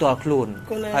សុខផ្ទាល់ខ្លួន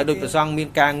ហើយដោយប្រសងមាន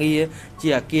ការងារជា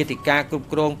អគាតិកាគ្រប់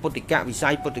គ្រងពុទ្ធិកវិស័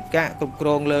យពុទ្ធិកគ្រប់គ្រ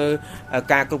ងលើ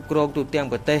ការគ្រប់គ្រងទូទាំង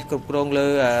ប្រទេសគ្រប់គ្រងលើ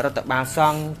រដ្ឋបាលស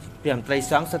ង្ឃព្រះមន្ត្រី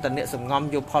សង្ឃសិទ្ធិអ្នកសំងំ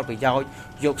យកផលប្រយោជន៍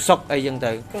យកសុខអីចឹង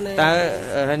ទៅតើ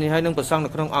ហើយនឹងប្រសងនៅ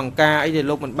ក្នុងអង្គការអីដែល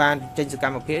លោកមិនបានចេញសក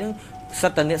ម្មភាពហ្នឹងសិ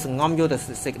ទ្ធិអ្នកសង្ងំយកតែ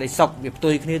សេចក្តីសុខវាផ្ទុ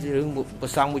យគ្នារឿងប្រ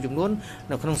សងមួយចំនួន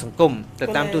នៅក្នុងសង្គមទៅ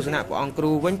តាមទស្សនៈព្រះអង្គគ្រូ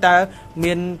វិញតើ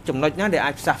មានចំណុចណាដែល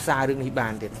អាចផ្សះផ្សារឿងនេះបា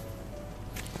នទៀត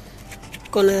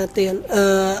កូនទៀន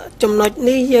ចំណុច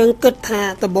នេះយើងគិតថា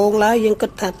ដំបូងឡើយយើងគិ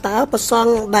តថាតើប្រសង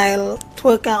ដែលធ្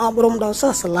វើការអប់រំដល់សិ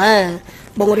ស្សសាលា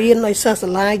បង្រៀនឲ្យសិស្សសា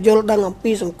លាយល់ដឹងអំ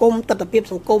ពីសង្គមទស្សនវិជ្ជា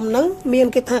សង្គមហ្នឹងមាន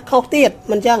គេថាខុសទៀត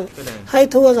មិនចឹងហើយ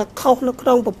ធ្វើថាខុសនៅក្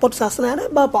នុងពុទ្ធសាសនាដែរ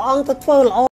បើព្រះអង្គទៅធ្វើ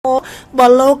ល្អបើ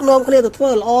លោកនាំគ្នាទៅធ្វើ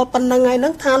ល្អប៉ុណ្្នឹងហើយហ្នឹ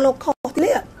ងថាលោកខុស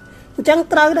នេះអញ្ចឹង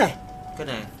ត្រូវដែរ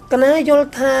កណាយល់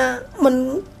ថាមិន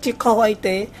ជាខុសអី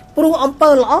ទេព្រោះអំពើ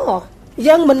ល្អ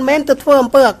យើងមិនមែនទៅធ្វើអំ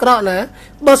ពើអាក្រក់ណា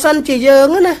បើសិនជាយើ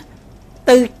ងណា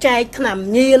ទៅចែកថ្នាំ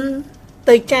ញៀន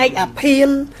ទៅចែកអាភៀន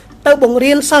ទៅបង្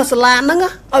រៀនសិស្សសាលាហ្នឹង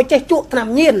ឲ្យចេះជក់ថ្នាំ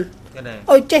ញៀន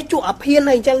ឲ្យចេះជក់អាភៀន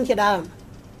អីចឹងជាដើម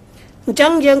អញ្ចឹ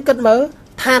ងយើងគិតមើល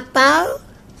ថាតើ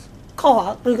ខុស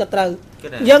ឬក៏ត្រូវ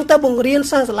យើងទៅបង្រៀន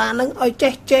សិស្សសាលាហ្នឹងឲ្យ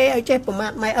ចេះជេរឲ្យចេះប្រមា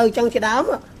ថម៉ែឪចឹងជាដើម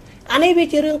អានេះវា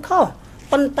ជារឿងខុស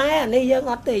ប៉ុន្តែអានេះយើង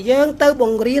អត់ទេយើងទៅប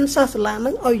ង្រៀនសិស្សសាលាហ្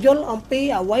នឹងឲ្យយល់អំពី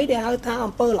អ្វីដែលហៅថា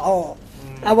អំពើល្អ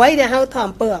អ្វីដែលហៅថា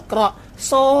អំពើអាក្រក់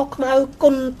សខ្មៅគុ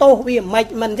ណទោសវាមិន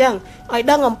អញ្ចឹងឲ្យ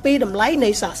ដឹងអំពីតម្លៃនៃ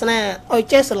សាសនាឲ្យ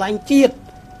ចេះស្រឡាញ់ជាតិ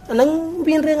អាហ្នឹង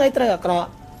មានរឿងអីត្រូវអាក្រក់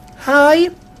ហើយ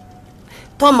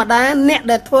ធម្មតាអ្នក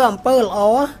ដែលធ្វើអំពើល្អ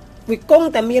វាគង់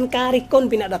តែមានការរិះគន់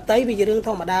ពីអ្នកដទៃវាជារឿងធ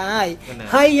ម្មតា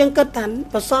ហើយយើងគិតថា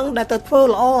ប្រសងដែលទៅធ្វើ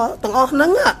ល្អទាំងអស់ហ្នឹ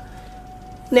ង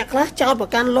អ្នកខ្លះចោទប្រ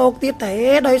កាន់លោកទៀតតែ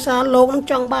ដោយសារលោកនឹង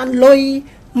ចង់បានលុយ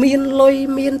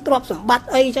មានទ្រព្យសម្បត្តិ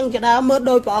អីចឹងជាដើមមើល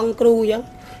ដោយព្រះអង្គគ្រូចឹង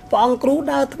ព្រះអង្គគ្រូ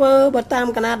ដើរធ្វើបើតាម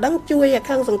កណាដឹងជួយឲ្យ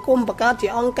ខាងសង្គមបង្កើតជា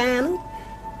អង្គការ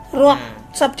ហ្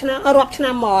នឹងរាប់ឆ្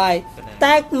នាំមកហើយ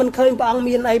តែមិនឃើញព្រះអង្គ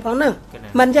មានអីផងហ្នឹង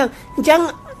មិនចឹងអញ្ចឹង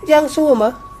យើងសួរមើ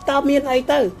លតើមានអី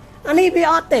ទៅអានេះវា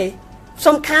អត់ទេ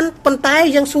សំខាន់ប៉ុន្តែ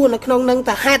យើងសួរនៅក្នុងនឹង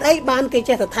ថាហេតុអីបានគេ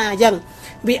ចេះថាអញ្ចឹង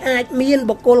វាអាចមាន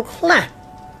បុគ្គលខ្លះ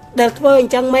ដែលធ្វើអ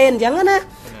ញ្ចឹងមែនអញ្ចឹងណា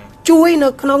ជួយនៅ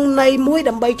ក្នុងន័យមួយ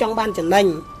ដើម្បីចង់បានចំណេញ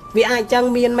វាអាចអញ្ចឹង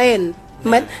មានមែន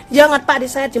មិនយើងអត់បដិ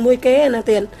សេធជាមួយគេណា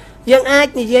ទៀតយើងអាច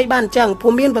និយាយបានអញ្ចឹងព្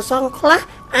រោះមានប្រសងខ្លះ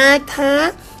អាចថា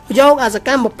យកអាសក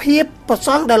ម្មភាពប្រស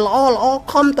ងដែលល្អ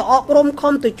ខំទៅអប់រំ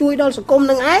ខំទៅជួយដល់សង្គម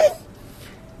នឹងឯង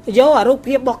យកអារូប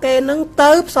ភាពរបស់គេនឹង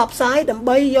ទៅផ្សព្វផ្សាយដើម្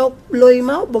បីយកលុយ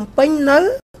មកបំពេញនៅ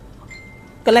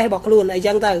កលេសរបស់ខ្លួនអី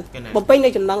ចឹងទៅបំពេញនៅ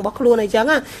ចំណងរបស់ខ្លួនអីចឹង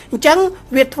អញ្ចឹង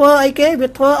វាធ្វើអីគេវា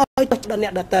ធ្វើឲ្យដល់អ្ន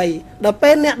កដតីដល់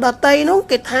ពេលអ្នកដតីនោះ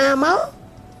គេថាមក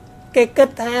គេគិត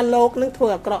ថាលោកនឹងធ្វើ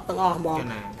អាក្រក់ទាំងអស់ហ្មង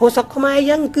ព្រោះស្រុកខ្មែរ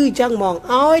យើងគឺអញ្ចឹងហ្មង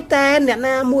ឲ្យតែអ្នក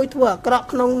ណាមួយធ្វើអាក្រក់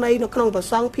ក្នុងន័យនៅក្នុងប្រ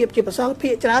សងភាពជាប្រសងភា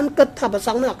កច្រើនគិតថាប្រស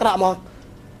ងនឹងអាក្រក់ហ្មង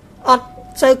អត់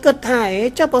សូវគិតថា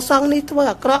ចុះប្រសងនេះធ្វើ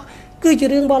អាក្រក់គឺជា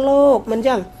រឿងរបស់លោកមិនអ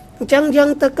ញ្ចឹងយើង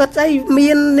ទៅគិតស្អី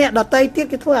មានអ្នកដតីទៀត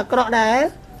គេធ្វើអាក្រក់ដែរ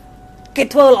គេ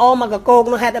ធ្វើល្អមកកកោក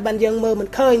នោះហេតុតែបានយើងមើលមិន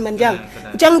ឃើញមិនអ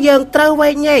ញ្ចឹងយើងត្រូវវែ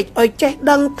កញែកឲ្យចេះ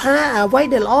ដឹងថាអ្វី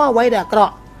ដែលល្អអ្វីដែលអាក្រ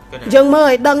ក់យើងមើល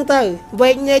ឲ្យដឹងទៅ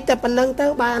វែកញែកតែប៉ុណ្្នឹងទៅ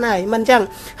បានហើយមិនអញ្ចឹង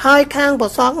ហើយខាងប្រ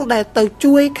សងដែលទៅ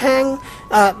ជួយខាង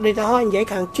ដូចទៅនិយាយ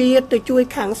ខាងជាតិទៅជួយ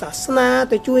ខាងសាសនា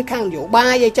ទៅជួយខាងនយោបា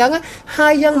យអីចឹងហើ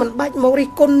យយើងមិនបាច់មករិះ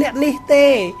គន់អ្នកនេះទេ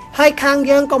ហើយខាង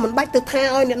យើងក៏មិនបាច់ទៅថា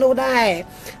ឲ្យអ្នកនោះដែរ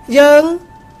យើង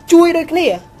ជួយដូចគ្នា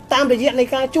តាមរយៈនៃ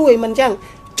ការជួយមិនអញ្ចឹង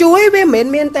ជួយវាមិន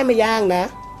មែនមានតែមួយយ៉ាងណា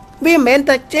វាមិនមែន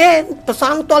តែចេះប្រស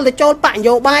ងទល់ទៅចូលបកន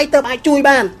យោបាយទៅអាចជួយ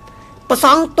បានប្រស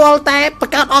ងទល់តែប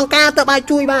ង្កើតអង្គការទៅអាច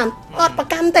ជួយបានអត់ប្រ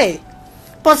កាន់ទេ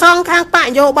ប្រសងខាងបក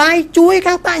យោបាយជួយ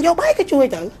ខាងបកយោបាយក៏ជួយ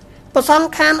ទៅប្រសង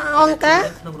ខាងអង្គការ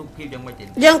ក្នុងរូបភាពយ៉ាងម៉េចទៀត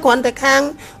យើងគ្រាន់តែខាង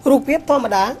រូបភាពធម្ម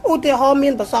តាឧទាហរណ៍មា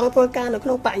នប្រសងធ្វើការនៅក្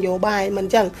នុងបកយោបាយមិនអ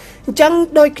ញ្ចឹង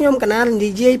ដោយខ្ញុំកណាល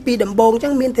និយាយពីដំបូងអញ្ចឹ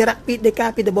ងមានធរៈពីដេកា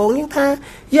ពីដំបូងយើងថា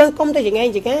យើងកុំតែចង្អេង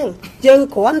ចង្អាងយើង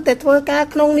គ្រាន់តែធ្វើការ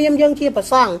ក្នុងនាមយើងជាប្រ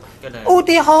សងឧ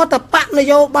ទាហរណ៍តបកន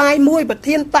យោបាយមួយប្រ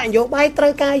ធានបកនយោបាយត្រូ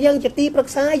វការយើងជាទីប្រឹ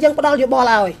ក្សាយើងផ្ដល់យោបល់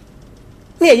ឲ្យ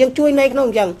នេះយើងជួយនៅក្នុង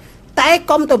អញ្ចឹងតែ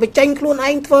កុំទៅបញ្ចេញខ្លួនឯ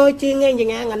ងធ្វើជាងែងច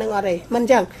ង្អាងអានឹងអត់ទេមិនអ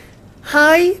ញ្ចឹង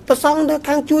ហើយប្រសងនៅ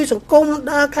ខាងជួយសង្គម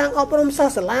ដើរខាងអប់រំសា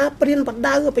សាលាព្រៀនប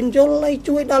ដៅបញ្យលឲ្យ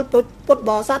ជួយដល់ពុទ្ធប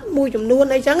រិស័ទមួយចំនួន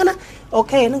អីចឹងណាអូ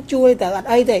ខេនឹងជួយតែអត់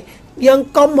អីទេយើង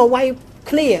កុំមកវាយ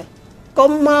គ្នា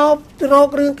កុំមករក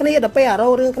រឿងគ្នាដល់ពេលអារោ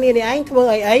រឿងគ្នានេះឯងធ្វើ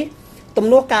អីទំ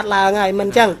នួសកាត់ឡើងហើយមិន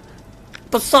ចឹង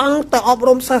ប្រសងទៅអប់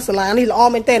រំសាសាលានេះល្អ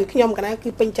មែនទែនខ្ញុំកណាគឺ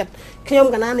ពេញចិត្តខ្ញុំ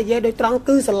កណានិយាយដោយត្រង់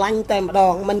គឺស្រឡាញ់តែម្ដ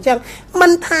ងមិនចឹងមិ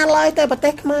នថាឡើយតែប្រទេ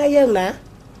សខ្មែរយើងណា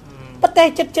ប្រទេស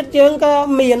ចិត្តយើងក៏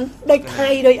មានដូចថៃ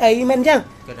ដូចអីមិនអញ្ចឹង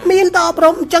មានតអប់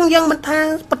រំអញ្ចឹងយើងមិនថា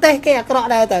ប្រទេសគេអាក្រក់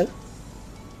ដែរទៅ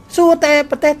សួរតែ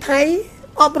ប្រទេសថៃ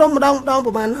អប់រំម្ដង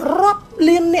ប្រហែលរាប់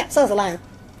លានអ្នកសិស្សសាលា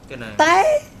តែ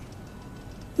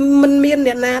មិនមាន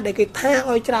អ្នកណាដែលគេថា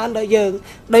ឲ្យច្រើនដល់យើង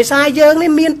ដោយសារយើងនេះ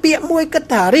មានពាក្យមួយគិត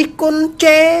ថារិះគន់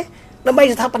ជេរដើម្បី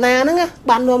ស្ថាបនាហ្នឹង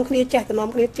បាននាំគ្នាចេះទៅនាំ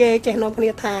គ្នាជេរចេះនាំគ្នា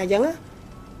ថាអញ្ចឹង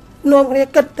នាំគ្នា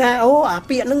គិតថាអូអា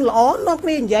ពាក្យហ្នឹងល្អនាំគ្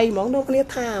នានិយាយហ្មងនាំគ្នា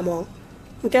ថាហ្មង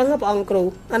អញ្ចឹងព្រះអង្គគ្រូ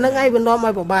អាហ្នឹងឯងបណ្ដុំឲ្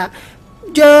យពិបាក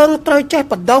យើងត្រូវចេះ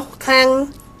បដោះខាង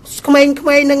ក្មេងៗហ្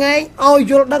នឹងឯងឲ្យ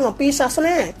យល់ដឹងអំពីសាស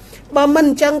នាបើមិន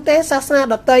អញ្ចឹងទេសាសនា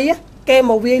ដតីគេ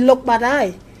មកវាយលុកបាត់ហើយ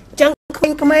អញ្ចឹង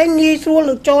ក្មេងៗងាយស្រួល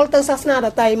នឹងចូលទៅសាសនាដ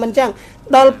តីមិនអញ្ចឹង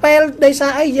ដល់ពេលដោយសា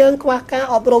រអីយើងខ្វះការ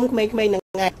អប់រំក្មេងៗហ្នឹង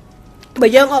ឯងបើ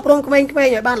យើងអប់រំក្មេងៗឲ្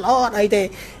យបានល្អអត់អីទេ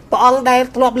ព្រះអង្គដែល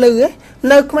ធ្លាប់ឮ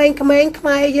នៅក្មេងៗខ្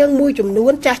មែរយើងមួយចំនួ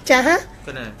នចាស់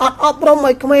អត់អប់រំ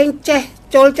ឲ្យក្មេងចេះ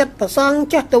ចូលចិត្តប្រសង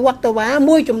ចេះទៅវត្តទៅវា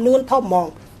មួយចំនួនធំហ្មង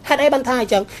ហេតុអីបានថាអ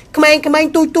ញ្ចឹងក្មេង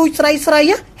ទូចស្រី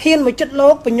ហ៊ានមកចិត្តលោ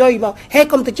កបញ្ញុយមកហេ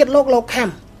កុំទៅចិត្តលោកខំ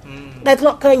ដែលធ្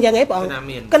លាប់ឃើញយ៉ាងហីបង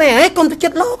កណែហេកុំទៅចិ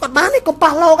ត្តលោកអត់បានទេកុំ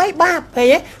ប៉ះលោកអីបាបហេ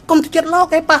កុំទៅចិត្តលោក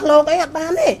អីប៉ះលោកអីអត់បា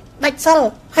នទេដាច់សិល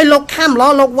ហើយលោកខំឡ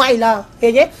លោកវាយឡហេ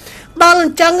ដល់អ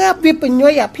ញ្ចឹងវាបញ្ញុ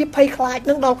យអាភាពភ័យខ្លាច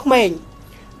នឹងដល់ក្មេង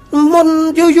មុន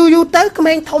យូរទៅក្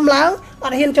មេងធំឡើងអ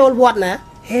ត់ហ៊ានចូលវត្តណា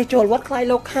ហេចូលវត្តខ្លាច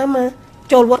លោកខំ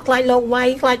ចូលវត្តខ្លាចលោកវាយ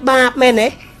ខ្លាចបាបមែនទេ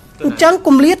អញ្ចឹង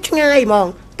គំលាតឆ្ងាយហ្មង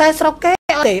តែស្រុកគេ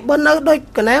អត់ទេបើនៅដូច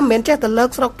កណាមិនមែនចេះតែលើក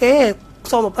ស្រុកគេ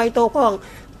សុំ20តោផង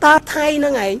តើថៃហ្នឹ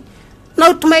ងឯងនៅ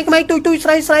ថ្មីទូចស្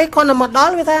រីគាត់ទៅមកដ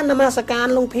ល់វាថានមស្ការ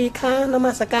លងភីខានម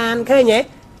ស្ការឃើញទេ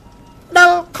ដ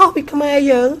ល់ខុសពីខ្មែរ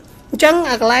យើងអញ្ចឹង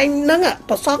អាកន្លែងហ្នឹង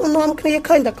ប្រសពនាំគ្នា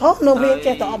ឃើញតែខុសនាំគ្នា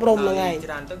ចេះតែអប់រំហ្នឹងឯង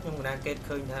ច្រើនទៅខ្ញុំកណាគេ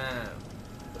ឃើញថា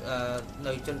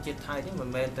នៅជនជាតិថៃនេះមិន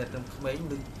មែនតែត្រឹមក្មេង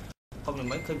ឬខ្ញុំ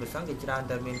មិនឃើញប្រសងគេច្រើន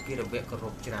តែមានគិរវៈគោរ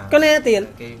ពច្រើនក៏ណាទៀត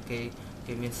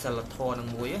គេមានសិលធម៌នឹង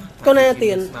មួយក៏ណា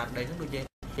ទៀតស្មារតីហ្នឹងដូច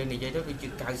យើងនិយាយទៅគឺជា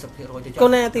 90% ទៅចុះក៏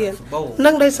ណាទៀត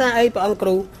នឹងដោយសារអីព្រះអង្គគ្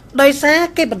រូដោយសារ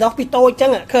គេបដោះពីតូចអញ្ចឹ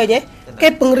ងឃើញទេគេ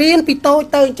បង្រៀនពីតូច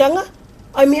ទៅអញ្ចឹង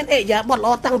ឲ្យមានអិយាបថល្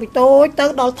អតាំងពីតូចទៅ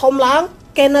ដល់ធំឡើង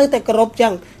គេនៅតែគោរពអញ្ចឹ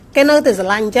ងគេនៅតែស្រ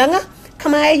ឡាញ់អញ្ចឹងខ្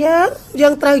មែរយើ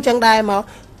ងត្រូវអញ្ចឹងដែរមក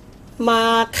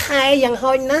ខែយ៉ាង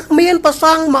ហោចណាស់មានប្រស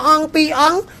ងមួយអង្គពីរអ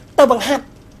ង្គទៅបង្ហាត់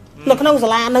នៅក្នុងសា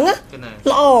លាហ្នឹង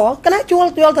ល្អកណាជួល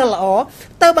ទៅល្អ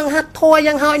ទៅបង្ហាត់ធัว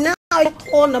យ៉ាងហោចណាស់ឲ្យធ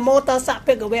ននមោតសៈ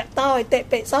ភិក្ខវៈតោអតិ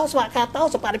ពិសោស្វខាតោ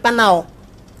សបរិបណ្ណោ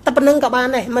តែប៉ុណ្្នឹងក៏បាន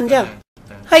ដែរមិនអញ្ចឹង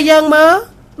ហើយយើងមើល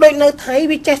ដូចនៅថៃ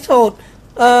វាចេះសូត្រ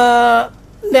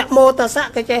អ្នកមោតសៈ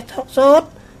ក៏ចេះសូត្រ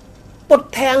ពុទ្ធ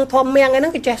ធាំងធម្មៀងហ្នឹ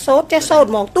ងក៏ចេះសូត្រ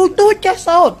ហ្មងទូចចេះ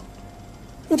សូត្រ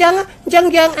អញ្ចឹង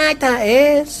យើងអាចថា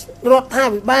រដ្ឋា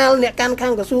ភិបាលអ្នកកាន់ខា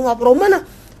ងក្រសួងអប់រំណា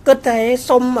គិតតែ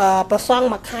សុំប្រសង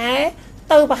មួយខែ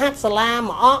ទៅប្រហាត់សាលា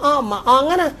មួយអង្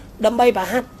គណាដើម្បីប្រ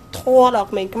ហាត់ធម៌ដល់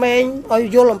ក្មេងៗឲ្យ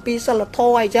យល់អំពីសិលធ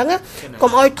ម៌អីចឹង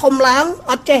កុំឲ្យធំឡើង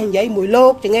អត់ចេះនិយាយមួយលោ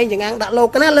កចង្អេងចង្អាងដាក់លោក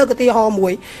កណាលើកឧទាហរណ៍មួ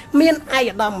យមានឯក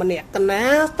ឧត្តមម្នាក់កណា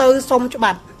ទៅសុំច្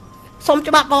បាប់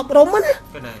អប់រំណា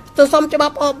ទៅសុំច្បា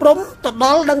ប់អប់រំទៅដ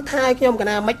ល់ដឹងថាខ្ញុំក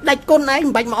ណាមិនដាច់គុណឯង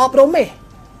មិនបាច់មកអប់រំទេ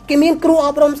គេមានគ្រូអ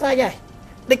ប់រំស្អីហើយ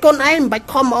ដាច់គុណឯងមិនបាច់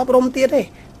ខំមកអប់រំទៀតទេ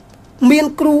មាន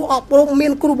គ្រូអប់រំមា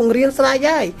នគ្រូបង្រៀនស្រាយ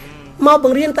ហើយមកប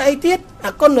ង្រៀនតែអីទៀត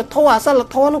អាគុណធម៌អសិល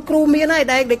ធម៌នោះគ្រូមានហើយ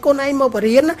ដែលគុណឯងមកបង្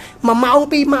រៀន1ម៉ោង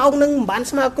2ម៉ោងនឹងមិនបាន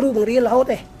ស្មើគ្រូបង្រៀនរហូត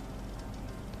ទេ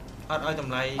អត់ឲ្យត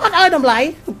ម្លៃ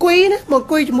អង្គុយណាមកអ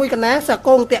ង្គុយជាមួយកណាសាក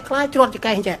ងតាក់ខ្លាចច្រត់ច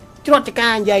កេះចាច្រត់ចកា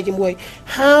និយាយជាមួយ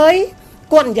ហើយ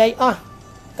គាត់និយាយអស់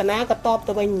កណាក៏តប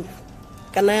ទៅវិញ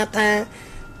កណាថា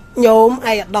ញោម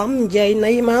ឯកឧត្តមនិយាយ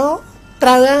នេះមកត្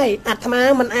រូវហើយអាត្មា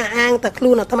មិនអាងតែខ្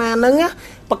លួនអាត្មាហ្នឹង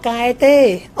បកែទេ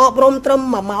អប់រំត្រឹម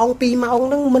1ម៉ោង2ម៉ោង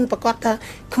ហ្នឹងមិនប្រកាសថា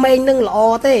ក្មេងនឹងល្អ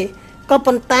ទេ ក៏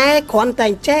ប៉ុន្តែគ្រាន់តែ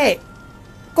ចែក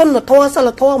គុណធម៌សិល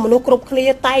ធម៌មនុស្សគ្រប់គ្នា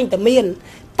តែងតែមាន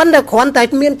ប៉ុន្តែគ្រាន់តែ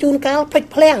មានជួនកាលភ្លេច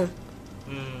ភ្លាំង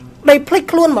ដោយភ្លេច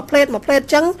ខ្លួនមួយផ្លេត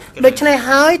ចឹងដូច្នេះ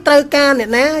ហើយត្រូវការអ្នក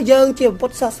ណាយើងជាពុ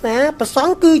ទ្ធសាសនាប្រស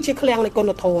ង់គឺជាឃ្លាំងនៃគុ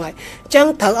ណធម៌ហើយចឹង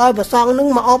ត្រូវឲ្យប្រសង់នឹង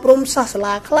មកអប់រំសាស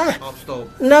នាខ្លះ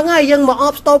ហ្នឹងហើយយើងមកអ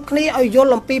បស្ទប់គ្នាឲ្យយ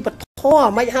ល់អំពីពធ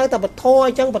មិនហៅតែពធអ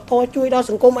ញ្ចឹងពធជួយដល់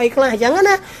សង្គមអីខ្លះអញ្ចឹង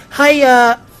ណាហើយ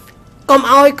កុំ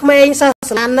ឲ្យក្មេងសា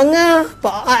សនាហ្នឹង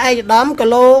បើឯកឧត្តមគី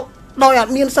ឡូដោយអ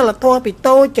ត់មានសិលធម៌ពី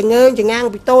តូចចងើងចងាង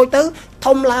ពីតូចទៅ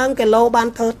ធំឡើងគីឡូបាន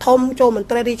ធ្វើធំចូលមន្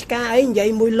ត្រីរាជការអីនិយាយ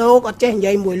មួយលោកអត់ចេះនិ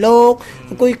យាយមួយលោក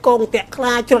អង្គុយកងតាក់ខ្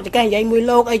លាជ្រុតចកេះនិយាយមួយ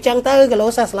លោកអីចឹងទៅគីឡូ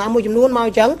សាសនាមួយចំនួនមកអ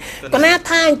ញ្ចឹងកណា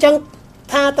ថាអញ្ចឹង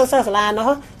ថាទៅសាសនានោះ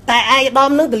តែឯកឧត្ត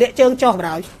មនឹងទលាក់ជើងចុះបណ្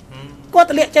ដោយគាត់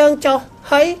ទលាក់ជើងចុះ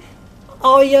ហើយ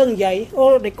ឲ្យយើងនិយាយអូ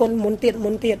ដូចគុណមុនទៀត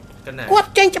គាត់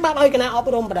ចេញច្បាប់ឲ្យកណាអ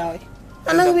ប់រំបណ្ដោយ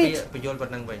អាហ្នឹងវាបញ្យល់ប៉ុ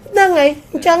ណ្្នឹងវិញហ្នឹងហើយ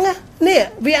អញ្ចឹងនេះ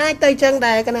វាអាចទៅអញ្ចឹង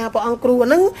ដែរកណាព្រះអង្គគ្រូអា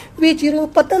ហ្នឹងវាជារឿង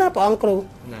ពិតណាព្រះអង្គគ្រូ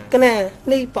កណា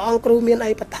នេះព្រះអង្គគ្រូមាន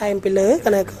អីបន្ថែមពីលើក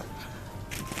ណា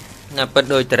ណាពិត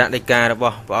ដោយតរដីការប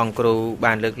ស់ព្រះអង្គគ្រូ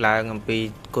បានលើកឡើងអំពី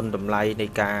គុណតម្លៃនៃ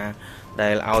ការដែ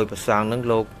លឲ្យប្រសងនឹង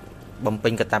លោកបំពេ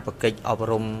ញកាតព្វកិច្ចអប់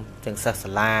រំទាំងសិស្សសា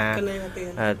លា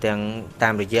ទាំងតា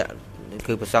មរយៈ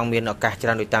គឺប្រសងមានឱកាសច្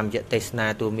រើនដោយតាមរយៈទេសនា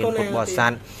ទូលមានពុទ្ធបរិស័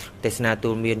ទទេសនាទូ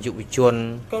លមានយុវជន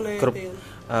គ្រប់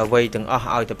វ័យទាំងអស់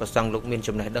ឲ្យតែប្រសងលោកមាន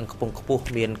ចំណេះដឹងខ្ពង់ខ្ពស់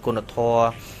មានគុណធម៌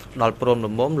ដល់ព្រម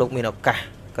ល្មមលោកមានឱកាស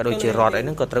ក៏ដូចជារដ្ឋអីហ្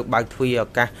នឹងក៏ត្រូវបើកទ្វារឱ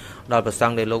កាសដល់ប្រស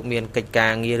ងដែលលោកមានកិច្ចកា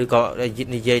រងារឬក៏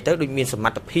និយាយទៅដូចមានសម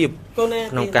ត្ថភាព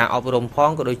ក្នុងការអប់រំផង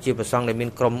ក៏ដូចជាប្រសងដែលមាន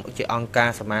ក្រុមជាអង្គការ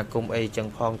សមាគមអីចឹង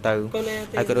ផងទៅ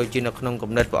ហើយក៏ដូចជានៅក្នុង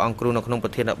គំនិតព្រះអង្គគ្រូនៅក្នុងប្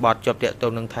រធានបទជាប់តាក់ទ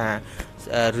ងនឹងថា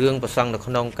រឿងប្រសងនៅ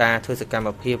ក្នុងការធ្វើសកម្ម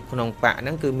ភាពក្នុងបកហ្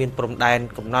នឹងគឺមានព្រំដែន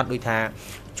កំណត់ដូចថា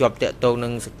ជាប់តាក់ទងនឹ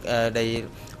ងដែល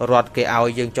រដ្ឋគេឲ្យ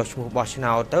យើងចុះឈ្មោះបោះឆ្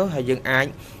នោតទៅហើយយើងអាច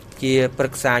ជាប្រឹ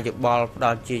ក្សាយោបល់ផ្ដ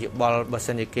ល់ជាយោបល់បើ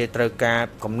សិនជាគេត្រូវការ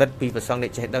គំនិតពីប្រសងអ្ន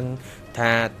កចេះដឹង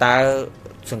ថាតើ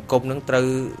សង្គមនឹងត្រូវ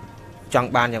ចង់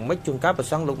បានយ៉ាងម៉េចជួនកាលប្រ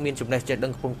សងលោកមានចំណេះចេះដឹ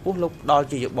ងខ្ពង់ខ្ពស់លោកផ្ដល់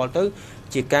ជាយោបល់ទៅ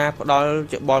ជាការផ្ដល់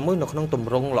យោបល់មួយនៅក្នុងទ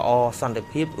ម្រង់ល្អសន្តិ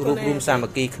ភាពរួមរួមសាម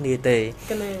គ្គីគ្នាទេ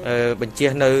បញ្ជា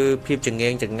នៅភាពចងេ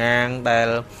ងចងាងដែល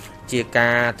ជាកា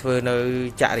រធ្វើនៅ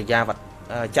ចរិ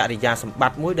យាសម្ប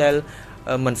ត្តិមួយដែល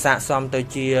មិនស័ក្តិសមទៅ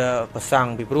ជាប្រសង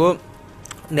ពីព្រោះ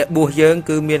អ្នកបួសយើង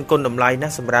គឺមានគុណតម្លៃណា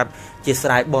ស់សម្រាប់ជាស្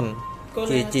រ័យបុណ្យ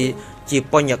ជា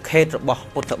បញ្ញខេតរបស់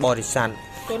ពុទ្ធបរិស័ទ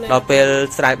ដល់ពេល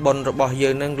ស្រ័យបុណ្យរបស់យើ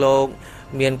ងនឹងលោក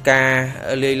មានការ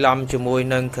លាយឡំជាមួយ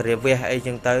នឹងគរិវៈអី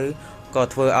ចឹងទៅក៏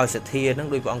ធ្វើឲ្យសទ្ធានឹង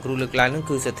ដោយព្រះអង្គគ្រូលើកឡើងនឹង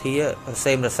គឺសទ្ធាប្រ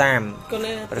សេមរសាម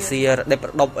រសៀរដេបប្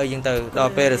រដប់អីចឹងទៅដ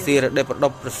ល់ពេលរសៀរដេបប្រដ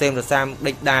ប់ប្រសេមរសាម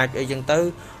ដេចដាចអីចឹងទៅ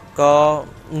ក៏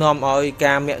នាំឲ្យ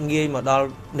ការមាក់ងាយមកដល់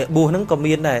អ្នកបួសហ្នឹងក៏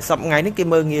មានដែរសពថ្ងៃនេះគេ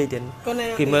មើលងាយទៀត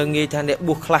គេមើលងាយថាអ្នក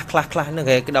បួសខ្លះហ្នឹង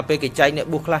គេដល់ពេលគេចែកអ្នក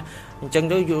បួសខ្លះអញ្ចឹង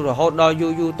ទៅរហូតដល់យូ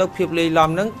រទៅភាពលាយឡំ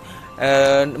ហ្នឹង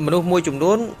មនុស្សមួយចំ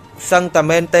នួនសឹងតែ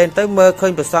មែនតែនទៅមើលឃើ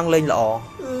ញប្រសងលេងល្អ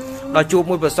ដល់ជួប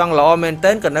មួយប្រសងល្អមែន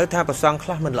តែនក៏នៅថាប្រសងខ្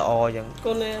លះមិនល្អអញ្ចឹង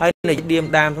ហើយនៅឌៀម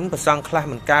ដាមហ្នឹងប្រសងខ្លះ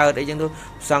មិនកើតអីចឹងទៅ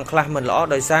ប្រសងខ្លះមិនល្អ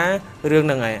ដោយសាររឿង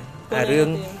ហ្នឹងហើយរឿង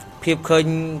ភាពឃើញ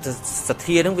សទ្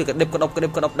ធាហ្នឹងវាក្តិបក្តប់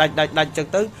ដាច់ចឹង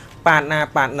ទៅប៉ាតណា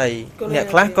ប៉ាតណីអ្នក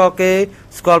ខ្លះក៏គេ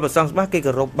ស្គាល់ប្រសងច្បាស់គេ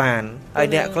គោរពបានហើយ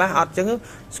អ្នកខ្លះអត់ចឹង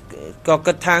ក៏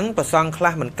គិតថាប្រសងខ្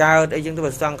លះមិនកើតអីចឹងទៅ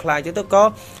ប្រសងខ្លះចឹងទៅក៏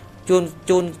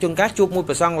ជួនកាសជួបមួយ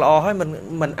ប្រសងល្អហើយ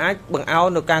មិនអាចបង្អោន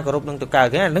នៅការគោរពនឹងទៅកើត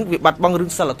ទេអាហ្នឹងវាបាត់បង់រឿង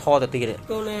សិលធម៌ទៅទៀត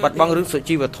បាត់បង់រឿងសុ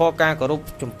ជីវធម៌ការគោរព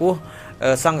ចំពោះ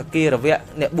សង្ឃគារវៈ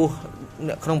អ្នកបួស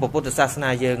ក្នុងពុទ្ធសាសនា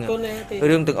យើង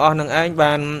រឿងទាំងអស់នឹងឯង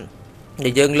បានដែ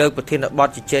លយើងលើកប្រធានបទ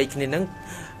ជជែកគ្នាហ្នឹង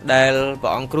ដែលព្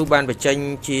រះអង្គគ្រូបានបញ្ចេញ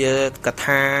ជាក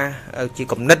ថាជា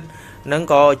គំនិតហ្នឹង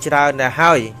ក៏ច្រើនដែរ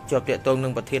ហើយជាប់តាក់ទងនឹ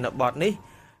ងប្រធានបទនេះ